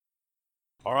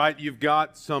All right, you've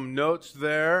got some notes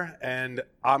there, and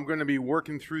I'm going to be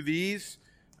working through these.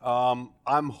 I'm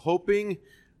hoping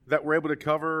that we're able to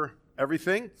cover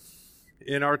everything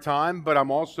in our time, but I'm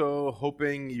also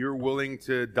hoping you're willing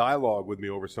to dialogue with me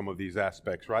over some of these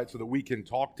aspects, right? So that we can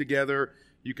talk together,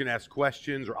 you can ask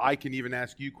questions, or I can even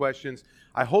ask you questions.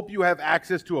 I hope you have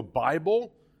access to a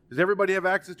Bible. Does everybody have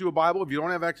access to a Bible? If you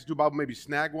don't have access to a Bible, maybe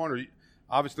snag one, or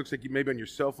obviously looks like maybe on your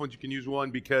cell phones you can use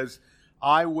one, because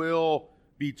I will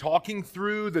be talking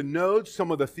through the notes,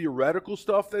 some of the theoretical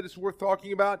stuff that is worth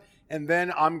talking about, and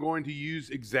then I'm going to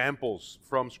use examples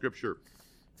from Scripture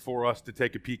for us to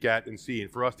take a peek at and see,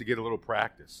 and for us to get a little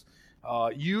practice.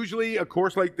 Usually, a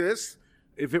course like this,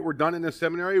 if it were done in a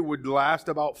seminary, would last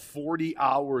about 40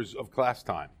 hours of class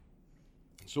time.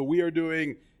 So we are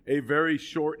doing a very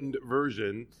shortened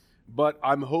version, but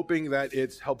I'm hoping that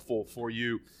it's helpful for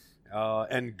you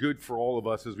and good for all of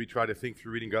us as we try to think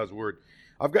through reading God's Word.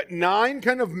 I've got 9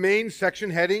 kind of main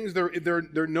section headings.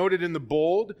 They're noted in the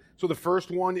bold. So the first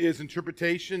one is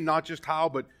interpretation, not just how,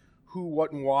 but who,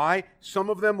 what, and why. Some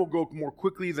of them will go more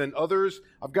quickly than others.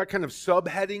 I've got kind of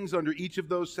subheadings under each of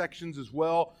those sections as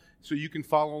well, so you can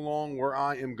follow along where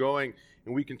I am going,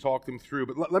 and we can talk them through.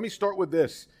 But let me start with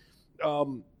this.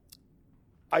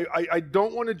 I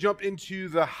don't want to jump into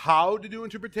the how to do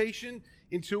interpretation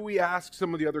until we ask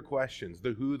some of the other questions,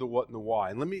 the who, the what, and the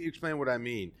why. And let me explain what I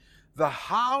mean. The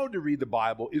how to read the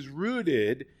Bible is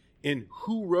rooted in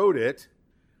who wrote it,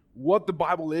 what the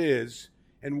Bible is,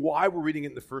 and why we're reading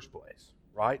it in the first place,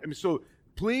 right? I mean, so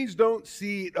please don't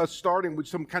see us starting with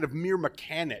some kind of mere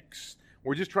mechanics.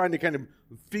 We're just trying to kind of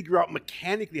figure out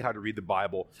mechanically how to read the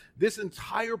Bible. This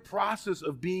entire process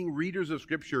of being readers of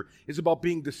Scripture is about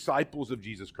being disciples of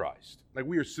Jesus Christ. Like,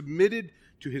 we are submitted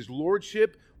to His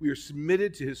Lordship, we are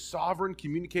submitted to His sovereign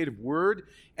communicative word,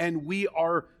 and we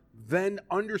are then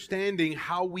understanding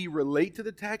how we relate to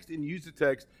the text and use the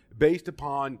text based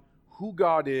upon who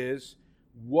God is,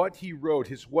 what He wrote,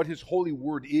 what His holy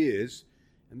word is,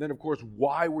 and then, of course,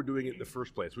 why we're doing it in the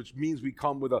first place, which means we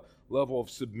come with a level of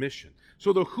submission.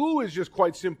 So the who is just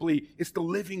quite simply, it's the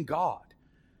living God.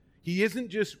 He isn't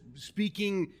just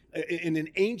speaking in an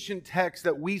ancient text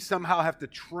that we somehow have to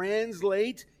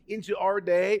translate into our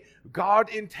day. God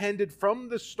intended from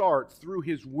the start, through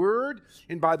His Word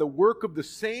and by the work of the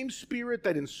same Spirit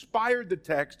that inspired the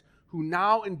text, who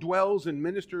now indwells and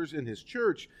ministers in His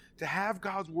church, to have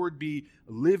God's Word be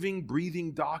a living,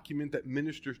 breathing document that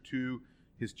ministers to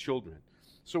His children.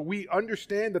 So we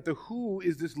understand that the who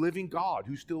is this living God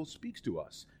who still speaks to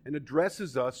us and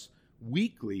addresses us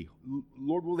weekly,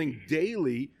 Lord willing,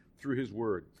 daily through His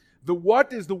Word. The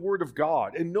what is the Word of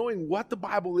God, and knowing what the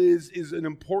Bible is an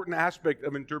important aspect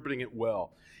of interpreting it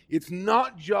well. It's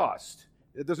not just,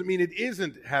 it doesn't mean it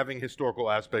isn't having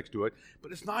historical aspects to it,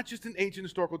 but it's not just an ancient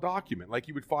historical document, like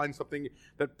you would find something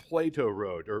that Plato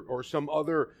wrote, or some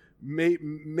other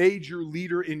major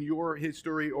leader in your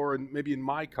history, or maybe in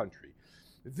my country.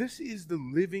 This is the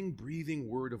living, breathing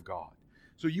Word of God.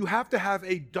 So you have to have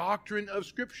a doctrine of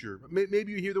Scripture.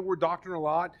 Maybe you hear the word doctrine a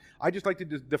lot. I just like to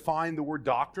define the word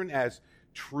doctrine as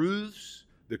truths,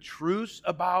 the truths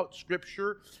about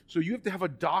Scripture. So you have to have a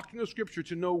doctrine of Scripture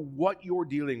to know what you're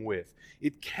dealing with.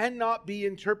 It cannot be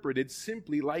interpreted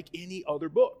simply like any other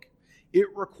book. It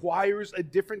requires a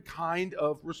different kind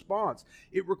of response.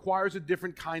 It requires a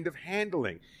different kind of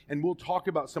handling. And we'll talk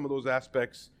about some of those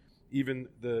aspects even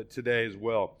today as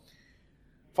well.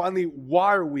 Finally,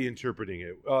 why are we interpreting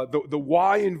it? The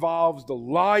why involves the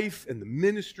life and the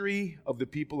ministry of the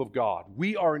people of God.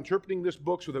 We are interpreting this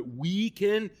book so that we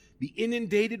can be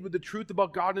inundated with the truth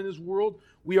about God and His world.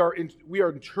 We are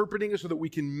interpreting it so that we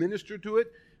can minister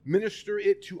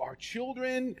it to our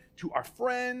children, to our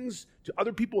friends, to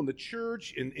other people in the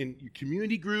church, in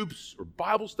community groups or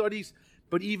Bible studies,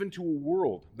 but even to a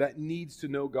world that needs to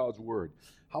know God's Word.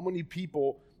 How many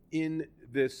people in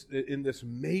this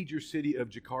major city of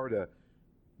Jakarta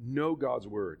know God's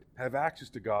Word, have access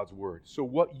to God's Word? So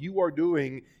what you are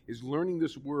doing is learning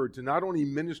this Word to not only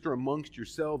minister amongst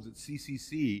yourselves at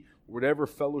CCC, whatever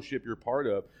fellowship you're part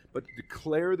of, but to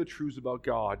declare the truths about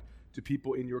God to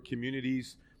people in your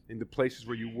communities, in the places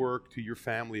where you work, to your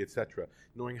family, etc.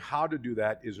 Knowing how to do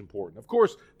that is important. Of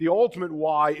course, the ultimate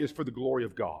why is for the glory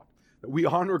of God. That we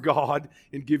honor God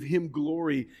and give Him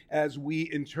glory as we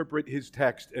interpret His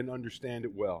text and understand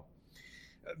it well.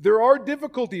 There are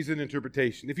difficulties in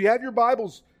interpretation. If you have your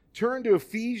Bibles, turn to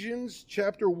Ephesians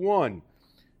chapter 1.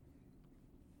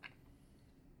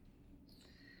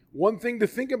 One thing to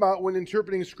think about when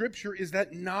interpreting Scripture is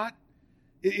that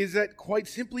quite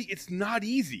simply, it's not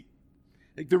easy.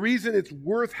 Like, the reason it's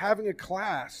worth having a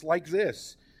class like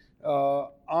this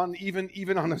on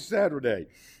even on a Saturday,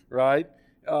 right?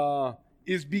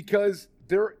 Is because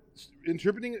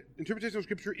interpretation of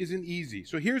Scripture isn't easy.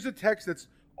 So here's a text that's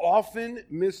often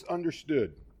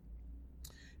misunderstood.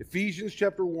 Ephesians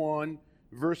chapter 1,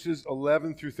 verses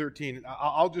 11 through 13.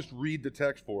 I'll just read the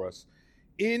text for us.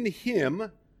 In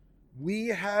him we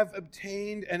have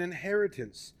obtained an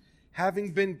inheritance,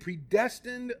 having been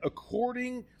predestined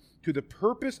according to the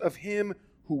purpose of him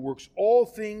who works all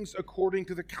things according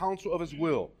to the counsel of his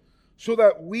will, so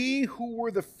that we who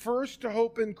were the first to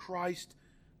hope in Christ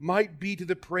might be to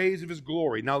the praise of his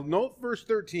glory. Now note verse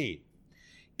 13.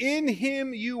 In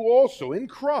him you also, in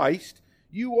Christ,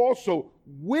 you also,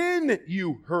 when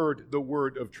you heard the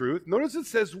word of truth, notice it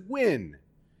says when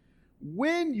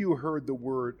you heard the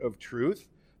word of truth,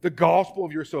 the gospel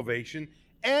of your salvation,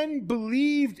 and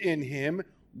believed in him,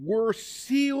 were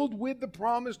sealed with the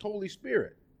promised Holy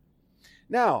Spirit.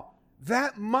 Now,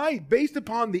 that might, based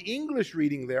upon the English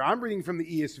reading there, I'm reading from the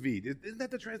ESV. Isn't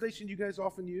that the translation you guys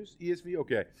often use? ESV?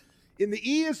 Okay. In the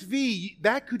ESV,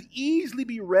 that could easily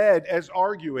be read as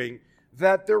arguing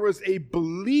that there was a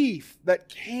belief that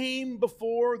came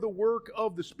before the work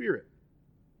of the Spirit.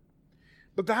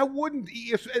 But that wouldn't,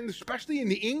 and especially in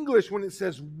the English when it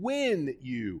says when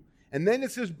you, and then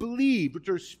it says believe, which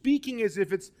are speaking as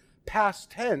if it's past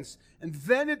tense, and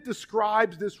then it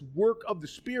describes this work of the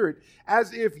Spirit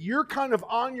as if you're kind of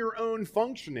on your own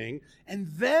functioning, and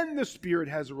then the Spirit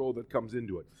has a role that comes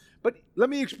into it. But let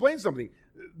me explain something.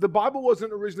 The Bible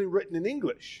wasn't originally written in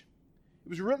English. It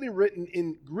was really written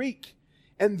in Greek.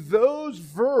 And those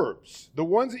verbs, the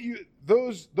ones that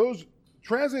those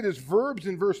translated as verbs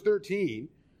in verse 13,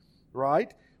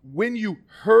 right? When you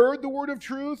heard the word of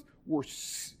truth, were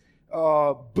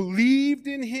believed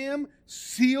in him,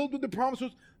 sealed with the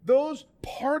promises, those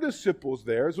participles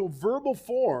there, so verbal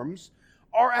forms,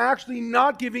 are actually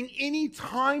not giving any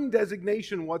time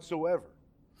designation whatsoever.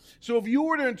 So if you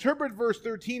were to interpret verse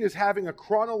 13 as having a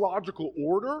chronological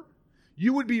order,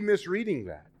 you would be misreading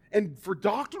that. And for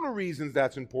doctrinal reasons,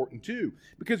 that's important too,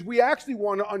 because we actually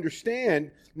want to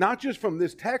understand, not just from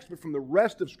this text, but from the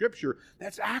rest of Scripture,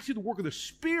 that's actually the work of the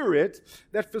Spirit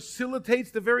that facilitates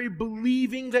the very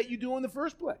believing that you do in the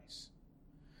first place.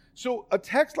 So a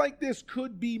text like this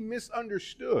could be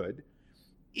misunderstood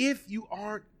if you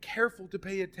aren't careful to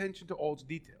pay attention to all its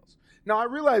details. Now, I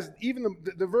realize even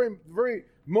the very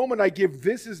moment I give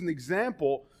this as an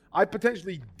example, I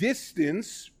potentially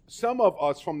distance some of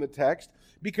us from the text,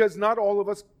 because not all of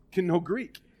us can know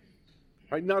Greek.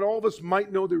 Right? Not all of us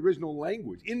might know the original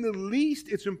language. In the least,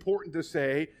 it's important to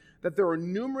say that there are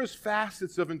numerous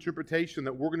facets of interpretation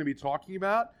that we're going to be talking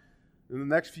about in the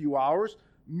next few hours.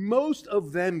 Most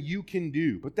of them you can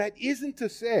do. But that isn't to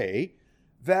say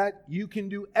that you can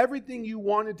do everything you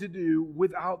wanted to do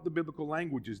without the biblical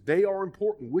languages. They are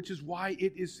important, which is why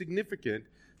it is significant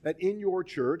that in your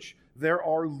church there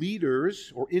are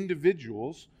leaders or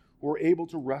individuals who are able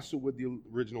to wrestle with the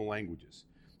original languages.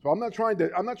 So I'm not trying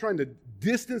to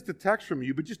distance the text from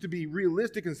you, but just to be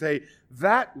realistic and say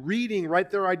that reading right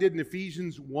there I did in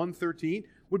Ephesians 1:13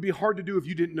 would be hard to do if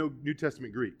you didn't know New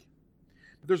Testament Greek.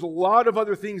 But there's a lot of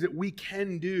other things that we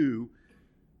can do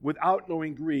without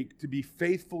knowing Greek to be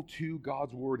faithful to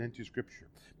God's word and to Scripture.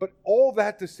 But all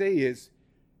that to say is,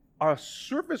 a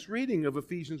surface reading of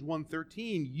Ephesians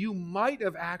 1:13, you might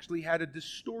have actually had a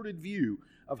distorted view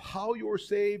of how you're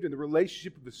saved and the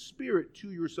relationship of the Spirit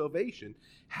to your salvation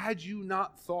had you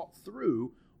not thought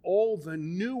through all the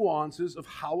nuances of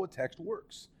how a text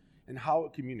works and how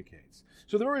it communicates.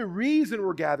 So the very reason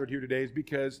we're gathered here today is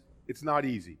because it's not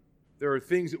easy. There are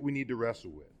things that we need to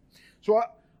wrestle with. So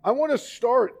I want to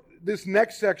start this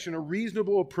next section, a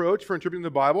reasonable approach for interpreting the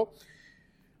Bible.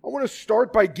 I want to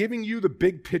start by giving you the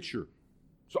big picture.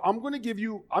 So I'm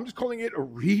just calling it a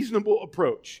reasonable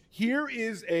approach. Here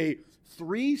is a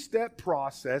 3-step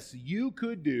process you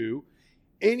could do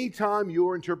anytime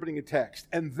you're interpreting a text.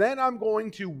 And then I'm going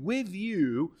to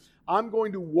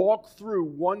walk through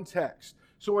one text.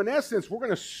 So in essence, we're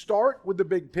going to start with the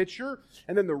big picture,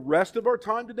 and then the rest of our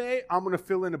time today, I'm going to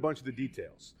fill in a bunch of the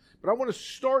details. But I want to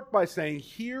start by saying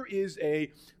here is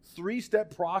a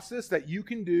 3-step process that you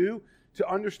can do to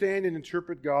understand and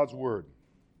interpret God's Word.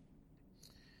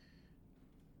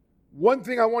 One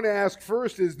thing I want to ask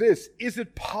first is this: is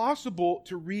it possible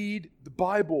to read the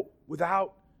Bible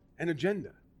without an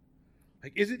agenda?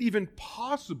 Like, is it even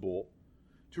possible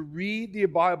to read the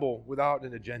Bible without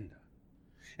an agenda?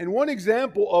 And one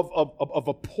example of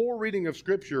a poor reading of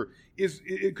Scripture is,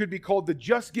 it could be called the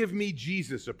just give me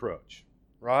Jesus approach,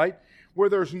 right? Where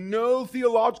there's no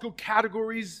theological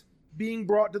categories being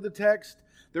brought to the text.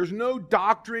 There's no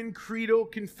doctrine, creedal,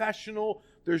 confessional,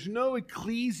 There's no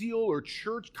ecclesial or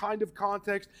church kind of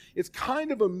context. It's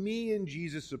kind of a me and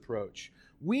Jesus approach.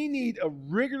 We need a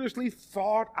rigorously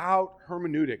thought out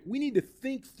hermeneutic. We need to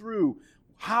think through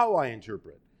how I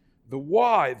interpret, the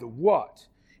why, the what.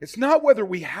 It's not whether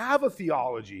we have a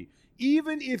theology.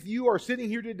 Even if you are sitting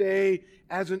here today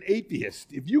as an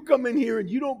atheist, if you come in here and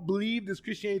you don't believe this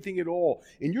Christianity thing at all,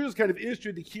 and you're just kind of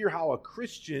interested to hear how a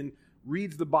Christian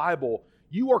reads the Bible,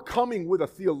 you are coming with a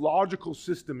theological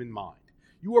system in mind.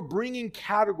 You are bringing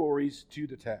categories to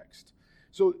the text.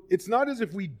 So it's not as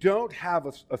if we don't have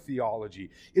a theology.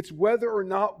 It's whether or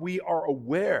not we are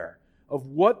aware of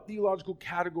what theological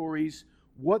categories,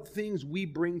 what things we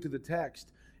bring to the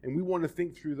text, and we want to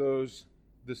think through those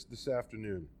this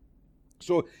afternoon.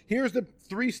 So here's the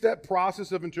 3-step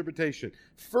process of interpretation.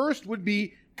 First would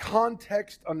be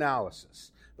context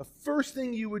analysis. The first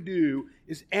thing you would do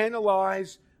is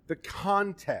analyze the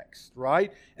context,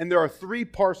 right? And there are 3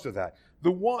 parts of that.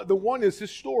 The one is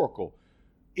historical.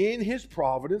 In His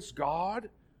providence, God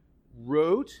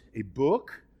wrote a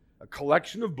book, a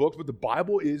collection of books, but the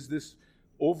Bible is this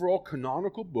overall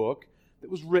canonical book that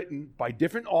was written by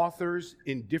different authors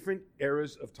in different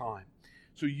eras of time.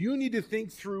 So you need to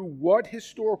think through what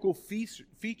historical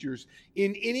features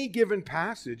in any given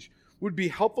passage would be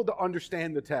helpful to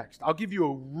understand the text. I'll give you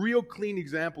a real clean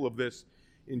example of this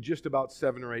in just about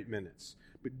 7 or 8 minutes.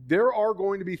 But there are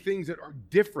going to be things that are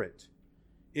different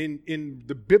in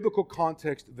the biblical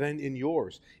context than in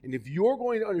yours. And if you're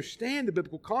going to understand the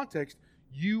biblical context,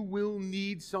 you will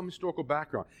need some historical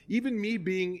background. Even me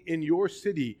being in your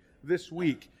city this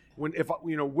week,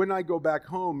 when I go back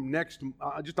home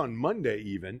just on Monday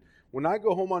even, when I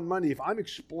go home on Monday, if I'm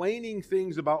explaining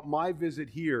things about my visit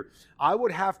here, I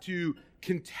would have to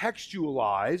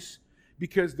contextualize,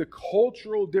 because the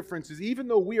cultural differences, even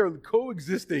though we are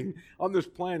coexisting on this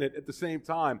planet at the same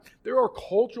time, there are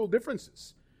cultural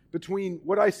differences between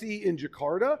what I see in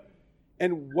Jakarta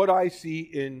and what I see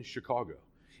in Chicago.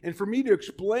 And for me to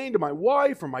explain to my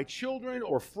wife or my children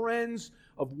or friends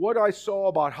of what I saw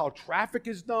about how traffic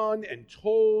is done and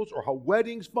tolls, or how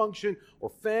weddings function, or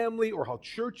family, or how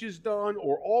church is done,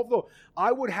 or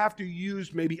I would have to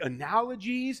use maybe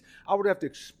analogies. I would have to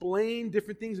explain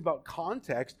different things about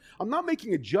context. I'm not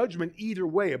making a judgment either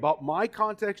way about my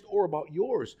context or about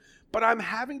yours, but I'm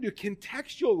having to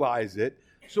contextualize it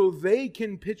so they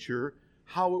can picture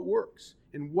how it works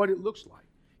and what it looks like.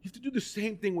 You have to do the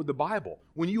same thing with the Bible.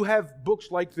 When you have books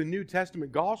like the New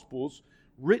Testament Gospels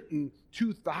written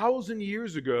 2,000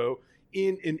 years ago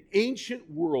in an ancient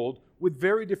world with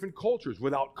very different cultures,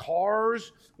 without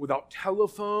cars, without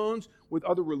telephones, with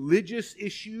other religious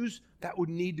issues, that would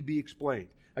need to be explained.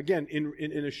 Again,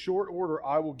 in a short order,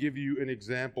 I will give you an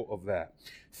example of that.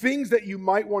 Things that you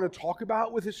might want to talk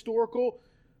about with historical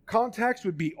context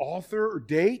would be author or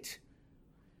date.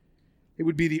 It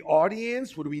would be the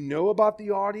audience, what do we know about the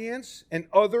audience, and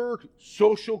other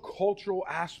social, cultural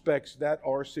aspects that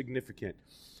are significant.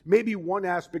 Maybe one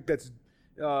aspect that's,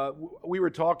 a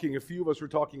few of us were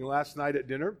talking last night at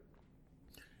dinner,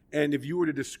 and if you were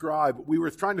to describe, we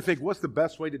were trying to think, what's the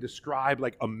best way to describe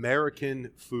like American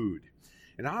food?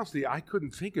 And honestly, I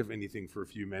couldn't think of anything for a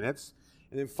few minutes.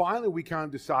 And then finally, we kind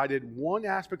of decided one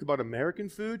aspect about American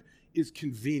food is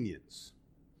convenience.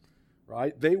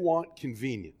 Right? They want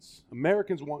convenience.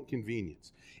 Americans want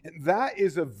convenience. And that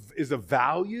is a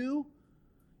value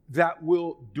that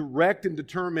will direct and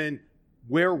determine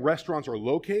where restaurants are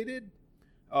located,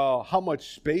 how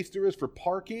much space there is for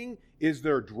parking. Is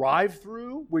there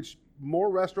drive-through, which more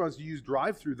restaurants use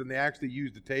drive-through than they actually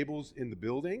use the tables in the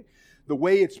building. The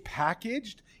way it's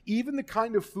packaged, even the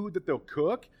kind of food that they'll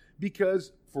cook,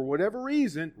 because for whatever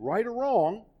reason, right or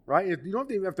wrong, right? You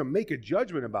don't even have to make a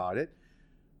judgment about it.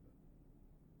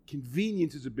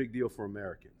 Convenience is a big deal for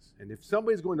Americans. And if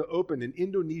somebody's going to open an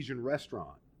Indonesian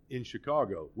restaurant in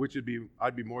Chicago, which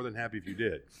I'd be more than happy if you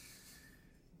did,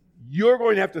 you're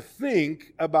going to have to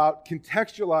think about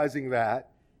contextualizing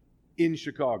that in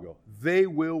Chicago. They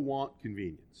will want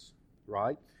convenience,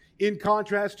 right? In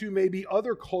contrast to maybe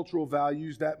other cultural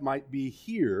values that might be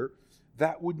here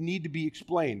that would need to be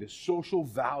explained, social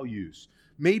values.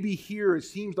 Maybe here it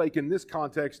seems like in this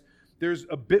context, there's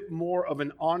a bit more of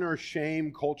an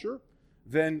honor-shame culture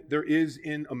than there is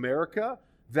in America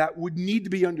that would need to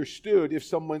be understood if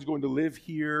someone's going to live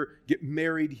here, get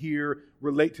married here,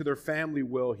 relate to their family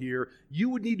well here. You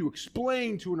would need to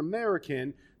explain to an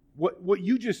American what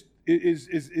you just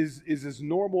is as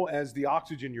normal as the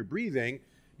oxygen you're breathing,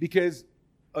 because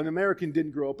an American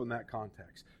didn't grow up in that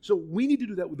context. So we need to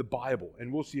do that with the Bible,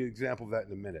 and we'll see an example of that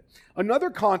in a minute.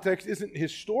 Another context isn't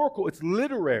historical, it's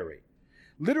literary.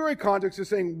 Literary context is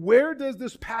saying, where does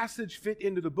this passage fit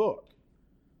into the book?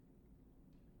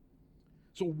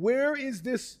 So where is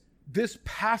this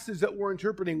passage that we're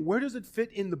interpreting, where does it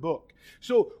fit in the book?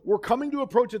 So we're coming to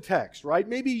approach a text, right?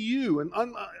 Maybe you, and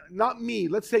not me,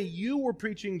 let's say you were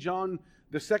preaching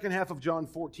the second half of John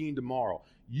 14 tomorrow.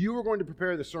 You were going to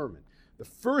prepare the sermon. The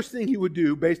first thing you would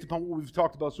do, based upon what we've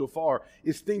talked about so far,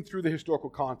 is think through the historical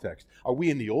context. Are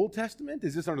we in the Old Testament?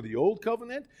 Is this under the Old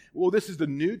Covenant? Well, this is the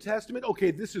New Testament.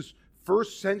 Okay, this is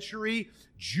first century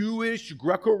Jewish,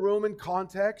 Greco-Roman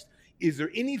context. Is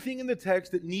there anything in the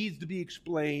text that needs to be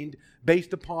explained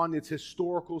based upon its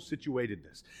historical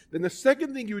situatedness? Then the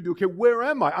second thing you would do, okay, where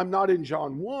am I? I'm not in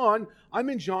John 1, I'm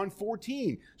in John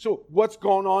 14. So what's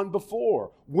gone on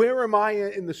before? Where am I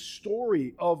in the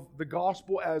story of the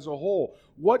gospel as a whole?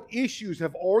 What issues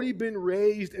have already been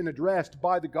raised and addressed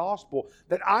by the gospel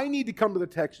that I need to come to the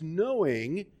text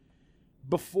knowing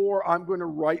before I'm going to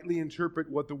rightly interpret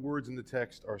what the words in the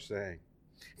text are saying?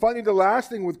 Finally, the last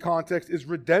thing with context is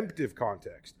redemptive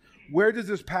context. Where does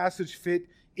this passage fit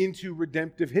into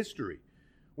redemptive history?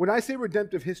 When I say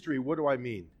redemptive history, what do I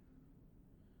mean?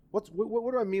 What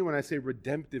do I mean when I say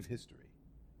redemptive history?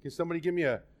 Can somebody give me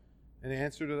an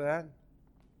answer to that?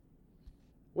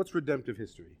 What's redemptive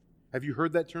history? Have you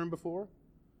heard that term before?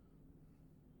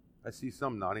 I see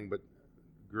some nodding, but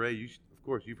Gray, of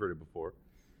course you've heard it before.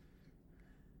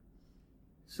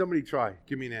 Somebody try.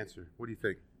 Give me an answer. What do you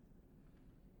think?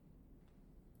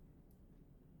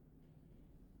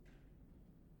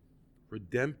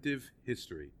 Redemptive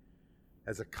history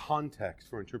as a context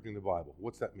for interpreting the Bible.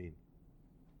 What's that mean?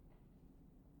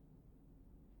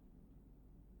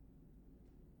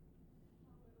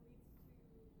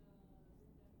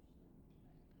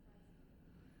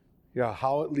 Yeah,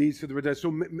 how it leads to the redemption.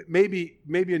 So maybe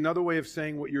another way of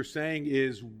saying what you're saying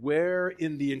is, where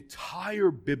in the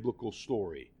entire biblical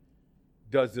story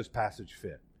does this passage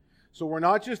fit? So we're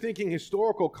not just thinking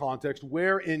historical context,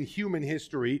 where in human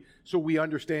history, so we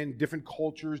understand different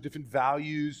cultures, different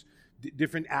values,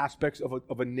 different aspects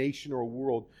of a nation or a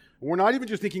world. We're not even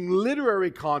just thinking literary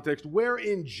context, where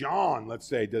in John, let's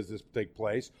say, does this take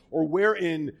place, or where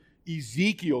in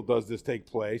Ezekiel does this take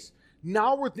place.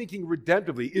 Now we're thinking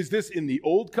redemptively. Is this in the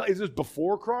is this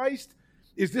before Christ?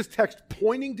 Is this text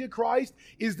pointing to Christ?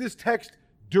 Is this text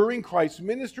during Christ's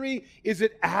ministry? Is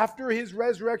it after his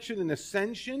resurrection and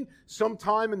ascension,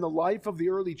 sometime in the life of the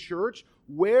early church?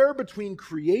 Where between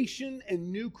creation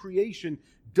and new creation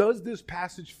does this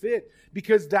passage fit?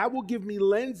 Because that will give me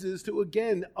lenses to,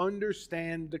 again,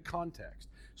 understand the context.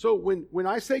 So when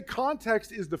I say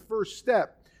context is the first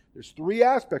step, there's three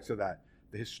aspects of that: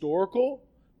 the historical,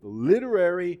 the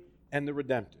literary, and the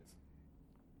redemptive.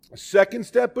 A second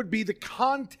step would be the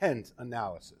content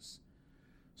analysis.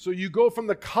 So you go from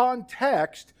the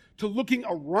context to looking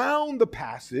around the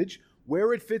passage,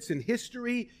 where it fits in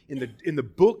history, in the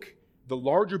book, the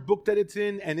larger book that it's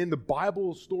in, and in the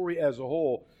Bible story as a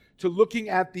whole, to looking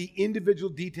at the individual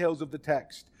details of the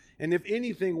text. And if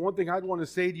anything, one thing I'd want to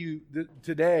say to you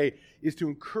today is to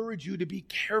encourage you to be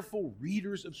careful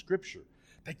readers of Scripture.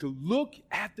 Like, to look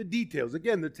at the details.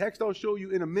 Again, the text I'll show you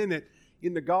in a minute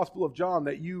in the Gospel of John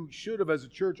that you should have, as a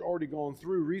church, already gone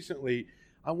through recently.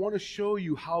 I want to show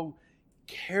you how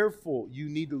careful you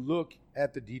need to look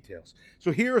at the details.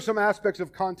 So here are some aspects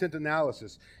of content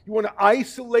analysis. You want to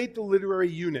isolate the literary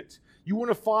unit. You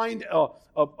want to find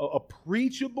a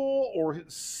preachable or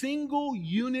single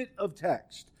unit of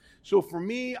text. So for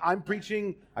me, I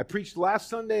preached last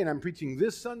Sunday and I'm preaching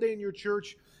this Sunday in your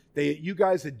church. You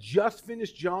guys had just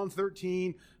finished John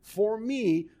 13. For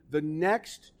me, the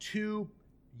next two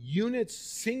units,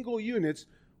 single units,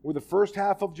 were the first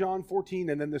half of John 14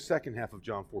 and then the second half of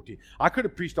John 14. I could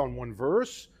have preached on one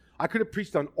verse. I could have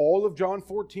preached on all of John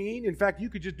 14. In fact, you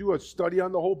could just do a study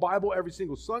on the whole Bible every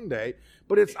single Sunday.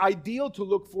 But it's ideal to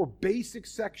look for basic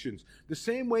sections. The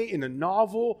same way in a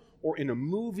novel or in a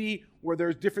movie where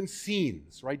there's different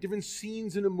scenes, right? Different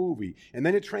scenes in a movie. And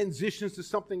then it transitions to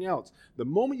something else. The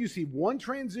moment you see one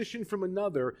transition from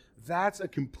another, that's a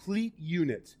complete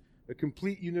unit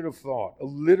of thought, a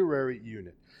literary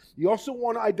unit. You also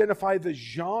want to identify the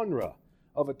genre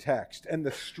of a text and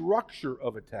the structure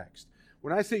of a text.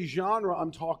 When I say genre,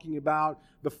 I'm talking about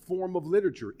the form of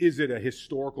literature. Is it a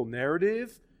historical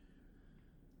narrative,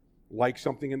 like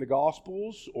something in the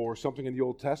Gospels or something in the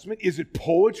Old Testament? Is it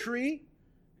poetry,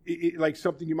 like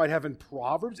something you might have in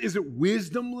Proverbs? Is it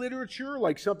wisdom literature,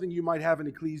 like something you might have in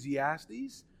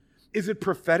Ecclesiastes? Is it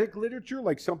prophetic literature,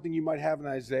 like something you might have in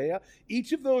Isaiah?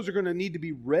 Each of those are going to need to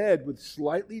be read with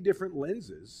slightly different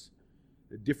lenses,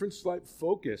 a different slight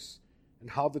focus, and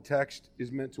how the text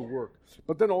is meant to work.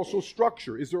 But then also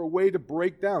structure. Is there a way to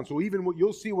break down? So even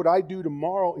you'll see what I do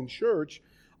tomorrow in church,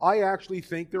 I actually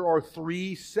think there are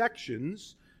three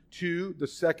sections to the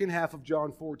second half of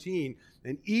John 14.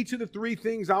 And each of the three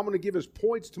things I'm going to give as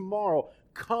points tomorrow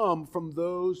come from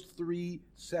those three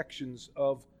sections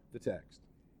of the text.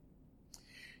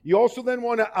 You also then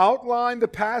want to outline the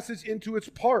passage into its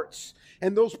parts.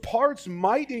 And those parts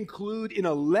might include, in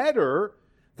a letter,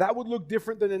 that would look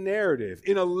different than a narrative.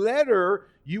 In a letter,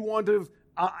 you want to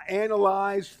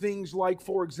analyze things like,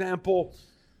 for example,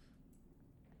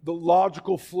 the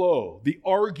logical flow, the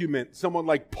argument someone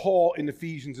like Paul in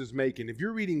Ephesians is making. If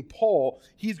you're reading Paul,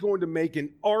 he's going to make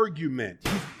an argument.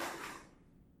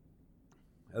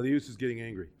 Elias is getting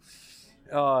angry.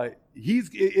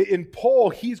 In Paul,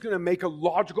 he's going to make a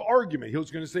logical argument. He's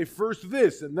going to say first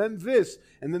this, and then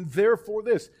therefore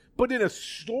this. But in a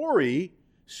story,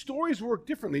 stories work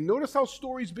differently. Notice how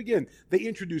stories begin. They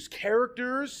introduce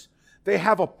characters. They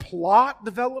have a plot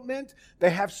development. They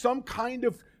have some kind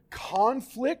of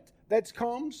conflict that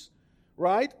comes,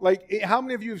 right? Like, how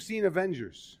many of you have seen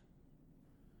Avengers?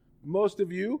 Most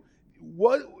of you.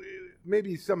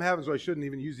 Maybe some haven't, so I shouldn't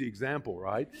even use the example,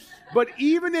 right? But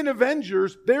even in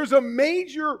Avengers, there's a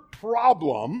major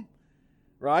problem,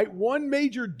 right? One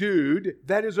major dude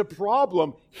that is a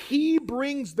problem. He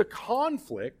brings the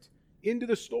conflict into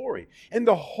the story. And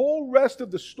the whole rest of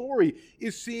the story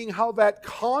is seeing how that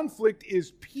conflict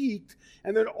is peaked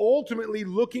and then ultimately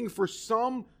looking for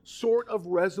some sort of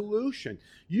resolution.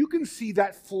 You can see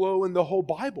that flow in the whole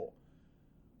Bible.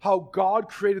 How God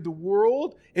created the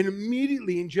world, and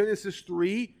immediately in Genesis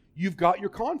 3, you've got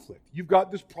your conflict. You've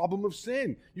got this problem of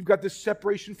sin. You've got this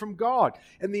separation from God.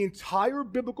 And the entire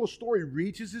biblical story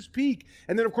reaches its peak.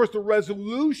 And then, of course, the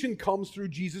resolution comes through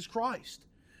Jesus Christ.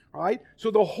 Right?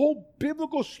 So the whole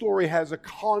biblical story has a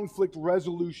conflict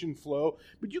resolution flow,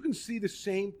 but you can see the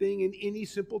same thing in any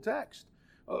simple text.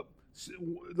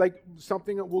 Like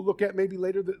something that we'll look at maybe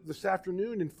later this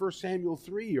afternoon in 1 Samuel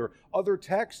 3 or other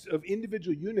texts of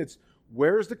individual units.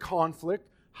 Where's the conflict?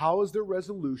 How is their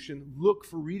resolution? Look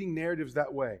for reading narratives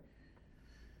that way.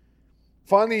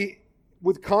 Finally,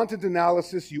 with content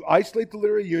analysis, you isolate the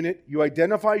literary unit, you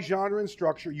identify genre and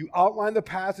structure, you outline the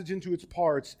passage into its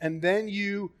parts, and then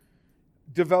you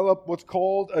develop what's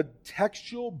called a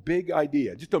textual big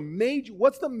idea.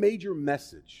 What's the major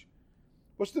message?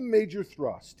 What's the major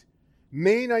thrust?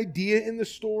 Main idea in the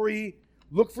story.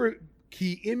 Look for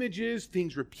key images,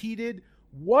 things repeated.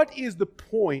 What is the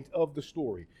point of the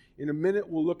story? In a minute,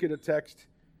 we'll look at a text,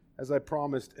 as I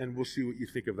promised, and we'll see what you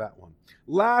think of that one.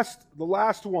 The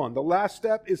last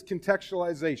step is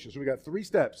contextualization. So we got 3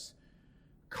 steps.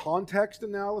 Context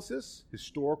analysis,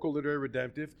 historical, literary,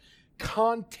 redemptive.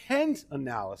 Content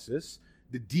analysis,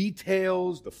 the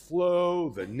details, the flow,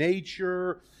 the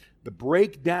nature, the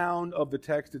breakdown of the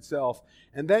text itself,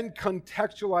 and then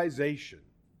contextualization.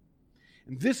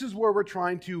 And this is where we're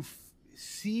trying to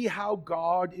see how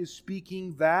God is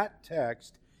speaking that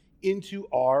text into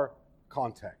our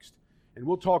context. And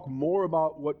we'll talk more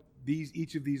about what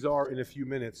each of these are in a few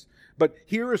minutes. But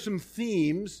here are some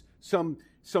themes, some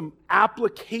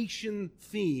application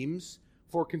themes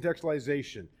for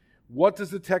contextualization. What does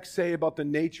the text say about the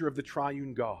nature of the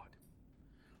triune God?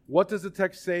 What does the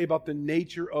text say about the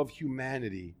nature of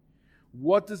humanity?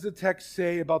 What does the text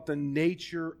say about the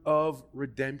nature of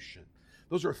redemption?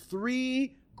 Those are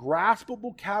 3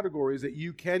 graspable categories that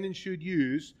you can and should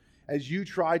use as you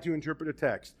try to interpret a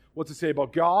text. What's it say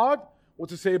about God?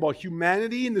 What's it say about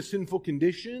humanity and the sinful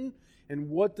condition? And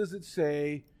what does it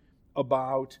say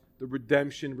about the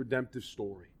redemptive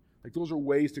story? Like, those are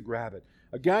ways to grab it.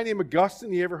 A guy named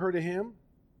Augustine, you ever heard of him?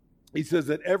 He says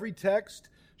that every text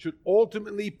should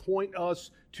ultimately point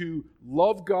us to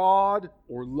love God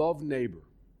or love neighbor,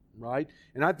 right?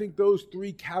 And I think those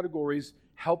 3 categories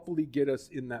helpfully get us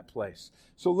in that place.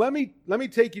 So let me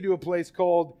take you to a place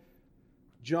called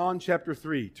John chapter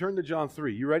 3. Turn to John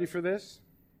 3. You ready for this?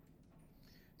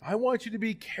 I want you to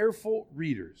be careful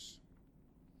readers.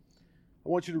 I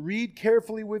want you to read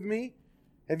carefully with me.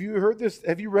 Have you heard this?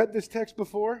 Have you read this text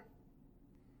before?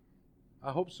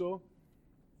 I hope so.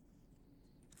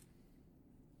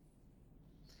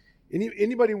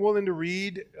 Anybody willing to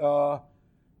read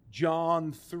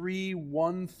John 3,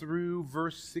 1 through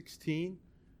verse 16?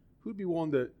 Who'd be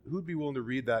willing to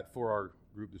read that for our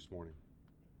group this morning?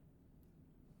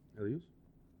 Elias?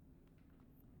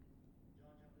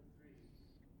 John chapter 3.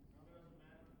 Now there was a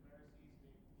man of the Pharisees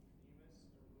named Nicodemus,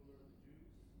 the ruler of the Jews,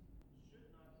 should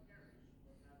not perish,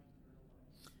 but have eternal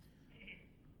life.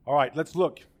 All right, let's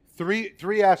look.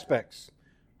 Three aspects.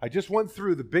 I just went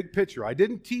through the big picture. I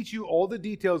didn't teach you all the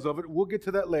details of it. We'll get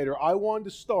to that later. I wanted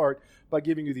to start by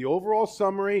giving you the overall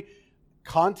summary,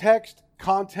 context,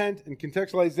 content, and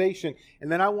contextualization,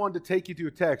 and then I wanted to take you to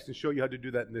a text and show you how to do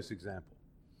that in this example.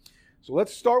 So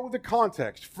let's start with the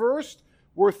context. First,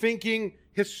 we're thinking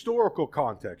historical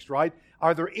context, right?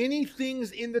 Are there any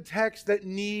things in the text that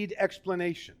need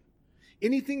explanation?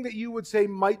 Anything that you would say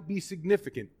might be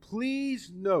significant?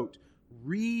 Please note,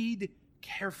 read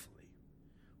carefully.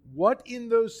 What in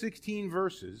those 16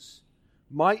 verses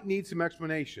might need some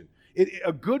explanation?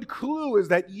 A good clue is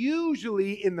that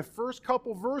usually in the first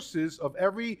couple verses of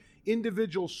every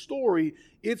individual story,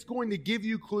 it's going to give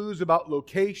you clues about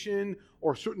location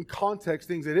or certain context,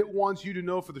 things that it wants you to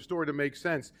know for the story to make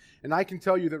sense. And I can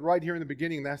tell you that right here in the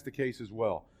beginning, that's the case as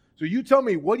well. So you tell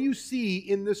me, what do you see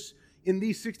in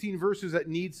these 16 verses that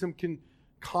need some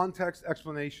context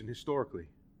explanation historically?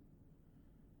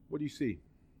 What do you see?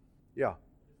 Yeah.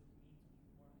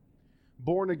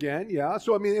 Born again, yeah.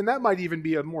 So, I mean, and that might even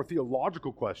be a more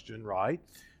theological question, right?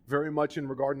 Very much in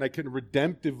regard, and I can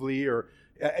redemptively, or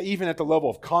even at the level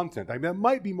of content. I mean, that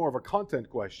might be more of a content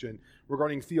question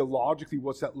regarding theologically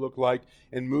what's that look like,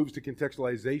 and moves to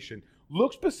contextualization.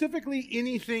 Look specifically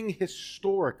anything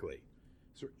historically.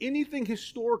 Is there anything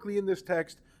historically in this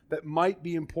text that might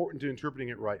be important to interpreting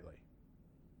it rightly?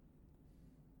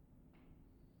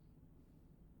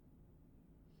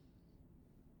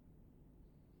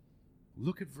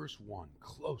 Look at verse 1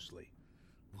 closely.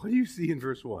 What do you see in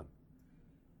verse 1?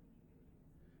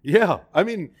 Yeah, I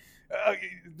mean,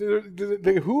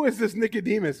 who is this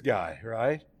Nicodemus guy,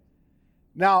 right?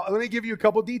 Now, let me give you a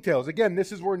couple details. Again,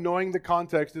 this is where knowing the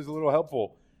context is a little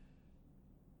helpful.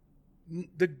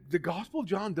 The Gospel of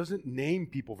John doesn't name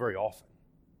people very often.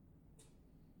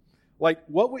 Like,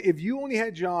 if you only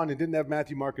had John and didn't have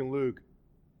Matthew, Mark, and Luke,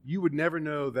 you would never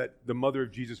know that the mother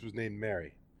of Jesus was named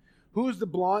Mary. Who's the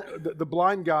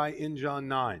blind guy in John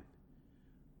 9?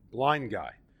 Blind guy.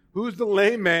 Who's the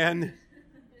lame man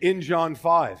in John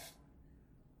 5?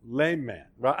 Lame man.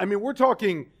 Right? I mean, we're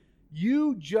talking,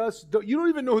 you don't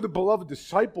even know who the beloved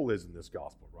disciple is in this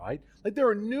gospel, right? Like, there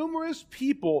are numerous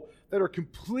people that are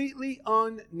completely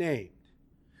unnamed.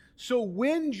 So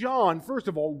when John, first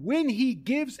of all, when he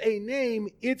gives a name,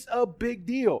 it's a big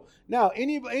deal. Now,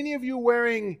 any of you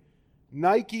wearing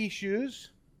Nike shoes?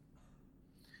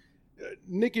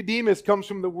 Nicodemus comes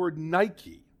from the word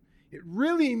Nike. It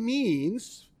really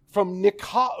means from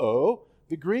Nikao,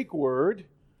 the Greek word,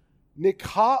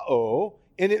 Nikao,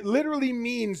 and it literally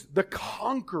means the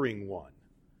conquering one.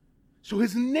 So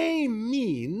his name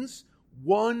means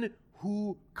one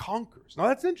who conquers. Now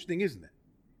that's interesting, isn't it?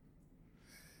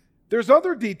 There's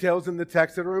other details in the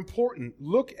text that are important.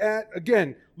 Look at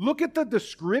the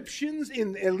descriptions,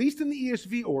 at least in the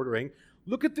ESV ordering.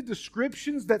 Look at the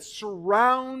descriptions that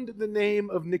surround the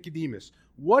name of Nicodemus.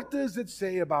 What does it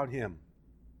say about him?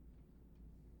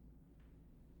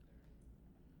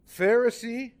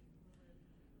 Pharisee.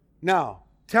 Now,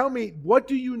 tell me, what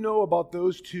do you know about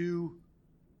those two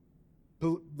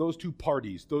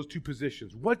parties, those two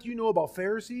positions? What do you know about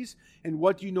Pharisees, and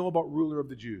what do you know about ruler of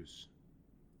the Jews?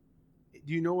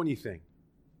 Do you know anything?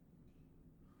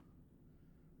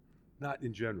 Not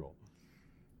in general.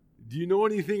 Do you know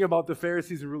anything about the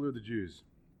Pharisees and ruler of the Jews?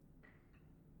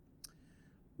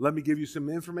 Let me give you some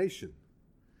information.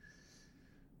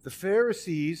 The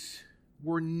Pharisees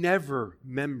were never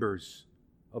members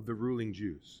of the ruling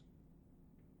Jews.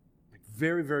 Like,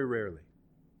 very, very rarely.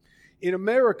 In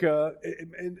America,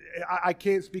 and I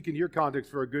can't speak in your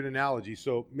context for a good analogy,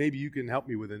 so maybe you can help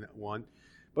me with one.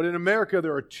 But in America,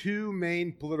 there are two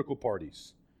main political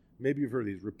parties. Maybe you've heard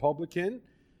of these: Republican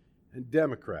and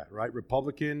Democrat, right?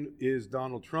 Republican is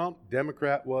Donald Trump.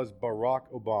 Democrat was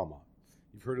Barack Obama.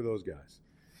 You've heard of those guys.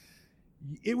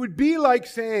 It would be like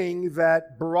saying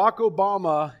that Barack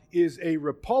Obama is a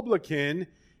Republican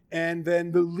and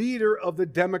then the leader of the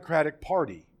Democratic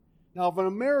Party. Now, if an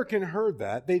American heard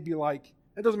that, they'd be like,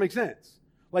 that doesn't make sense.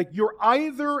 Like, you're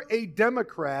either a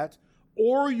Democrat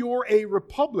or you're a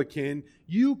Republican.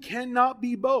 You cannot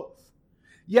be both.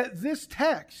 Yet this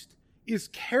text is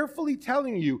carefully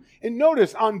telling you, and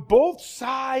notice on both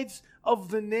sides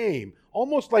of the name,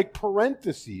 almost like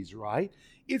parentheses, right?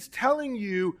 It's telling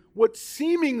you what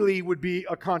seemingly would be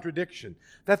a contradiction,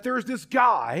 that there's this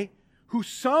guy who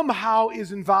somehow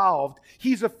is involved.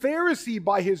 He's a Pharisee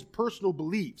by his personal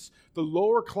beliefs, the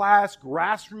lower class,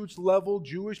 grassroots level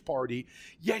Jewish party,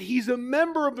 yet he's a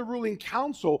member of the ruling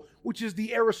council, which is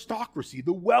the aristocracy,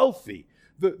 the wealthy,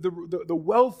 the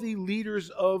wealthy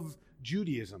leaders of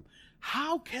Judaism.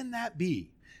 How can that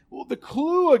be? Well, the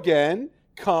clue again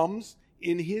comes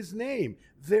in his name.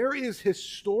 There is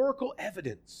historical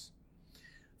evidence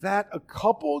that a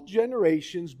couple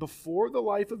generations before the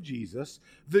life of Jesus,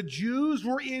 the Jews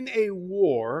were in a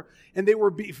war, and they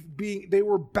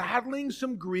were battling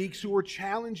some Greeks who were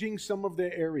challenging some of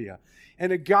their area.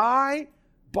 And a guy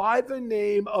by the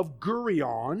name of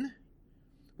Gurion,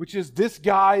 which is this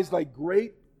guy's like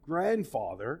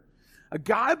great-grandfather, a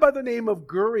guy by the name of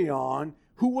Gurion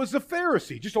who was a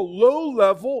Pharisee, just a low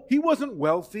level. He wasn't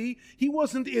wealthy. He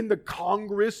wasn't in the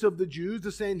Congress of the Jews,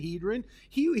 the Sanhedrin.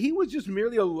 He was just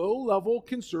merely a low-level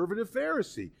conservative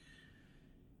Pharisee.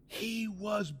 He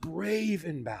was brave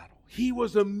in battle. He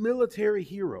was a military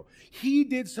hero. He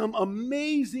did some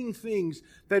amazing things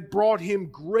that brought him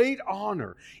great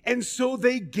honor. And so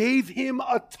they gave him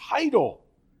a title,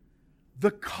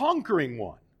 the Conquering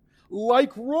One,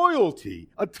 like royalty,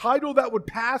 a title that would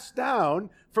pass down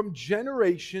from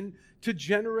generation to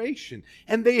generation.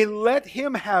 And they let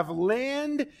him have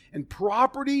land and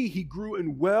property. He grew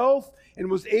in wealth and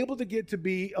was able to get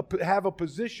to have a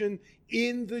position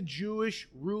in the Jewish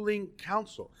ruling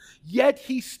council. Yet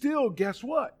he still, guess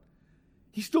what?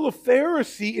 He's still a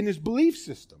Pharisee in his belief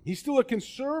system. He's still a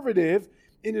conservative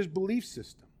in his belief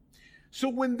system. So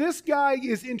when this guy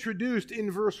is introduced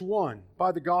in verse 1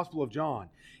 by the Gospel of John,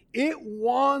 it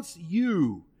wants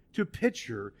you to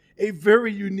picture a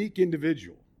very unique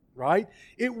individual, right?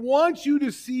 It wants you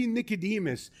to see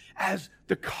Nicodemus as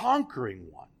the conquering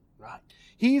one, right?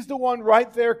 He's the one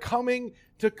right there coming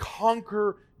to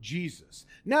conquer Jesus.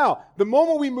 Now, the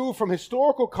moment we move from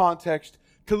historical context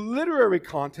to literary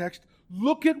context,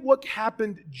 look at what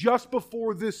happened just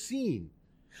before this scene.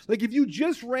 Like if you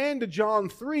just ran to John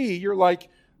 3, you're like,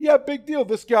 yeah, big deal,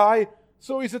 this guy.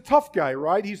 So he's a tough guy,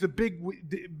 right? He's a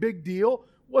big deal.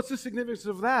 What's the significance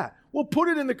of that? Well, put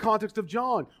it in the context of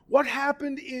John. What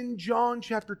happened in John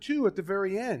chapter 2 at the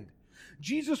very end?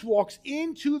 Jesus walks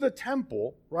into the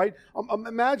temple, right?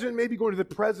 Imagine maybe going to the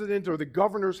president or the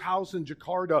governor's house in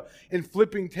Jakarta and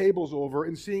flipping tables over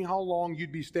and seeing how long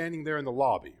you'd be standing there in the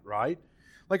lobby, right?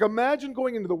 Like imagine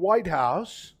going into the White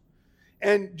House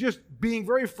and just being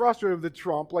very frustrated with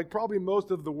Trump, like probably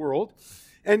most of the world,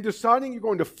 and deciding you're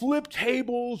going to flip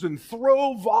tables and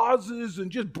throw vases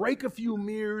and just break a few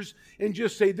mirrors and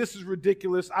just say, this is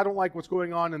ridiculous, I don't like what's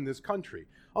going on in this country.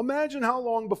 Imagine how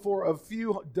long before a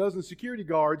few dozen security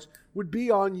guards would be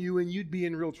on you and you'd be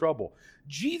in real trouble.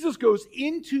 Jesus goes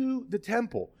into the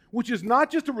temple, which is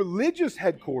not just a religious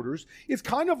headquarters, it's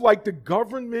kind of like the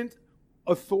government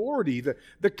authority,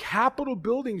 the capital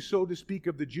building, so to speak,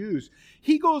 of the Jews.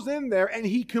 He goes in there and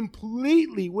he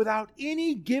completely, without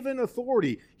any given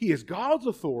authority, he is God's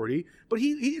authority, but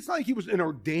it's not like he was an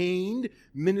ordained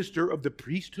minister of the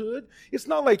priesthood. It's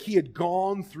not like he had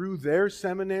gone through their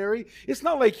seminary. It's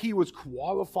not like he was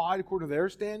qualified according to their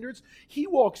standards. He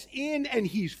walks in and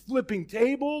he's flipping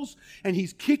tables and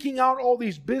he's kicking out all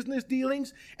these business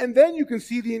dealings. And then you can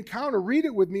see the encounter. Read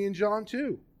it with me in John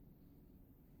 2.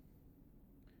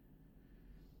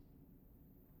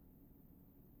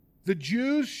 The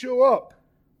Jews show up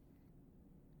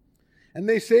and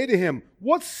they say to him,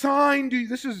 what sign do you,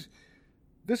 this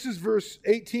is verse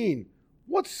 18.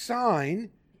 What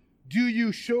sign do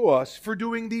you show us for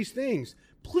doing these things?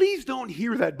 Please don't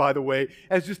hear that, by the way,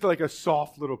 as just like a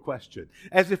soft little question.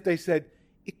 As if they said,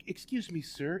 excuse me,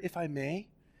 sir, if I may,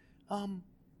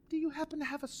 do you happen to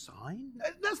have a sign?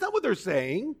 That's not what they're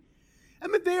saying. I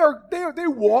mean, they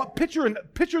walk,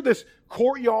 picture this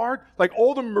courtyard, like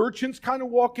all the merchants kind of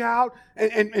walk out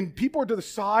and people are to the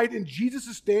side and Jesus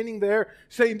is standing there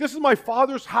saying, this is my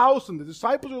Father's house, and the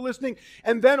disciples are listening,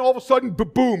 and then all of a sudden,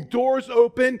 boom, doors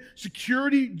open,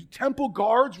 security, temple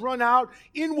guards run out,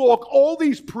 in walk all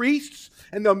these priests,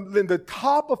 and then the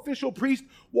top official priest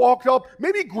walked up,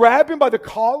 maybe grab him by the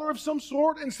collar of some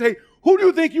sort and say, who do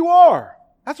you think you are?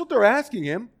 That's what they're asking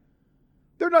him.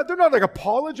 They're not like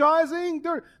apologizing.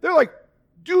 They're like,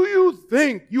 do you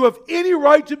think you have any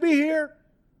right to be here?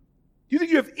 Do you think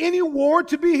you have any warrant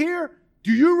to be here?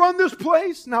 Do you run this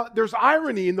place? Now, there's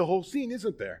irony in the whole scene,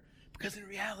 isn't there? Because in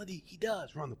reality, he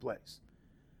does run the place.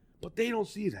 But they don't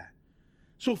see that.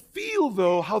 So feel,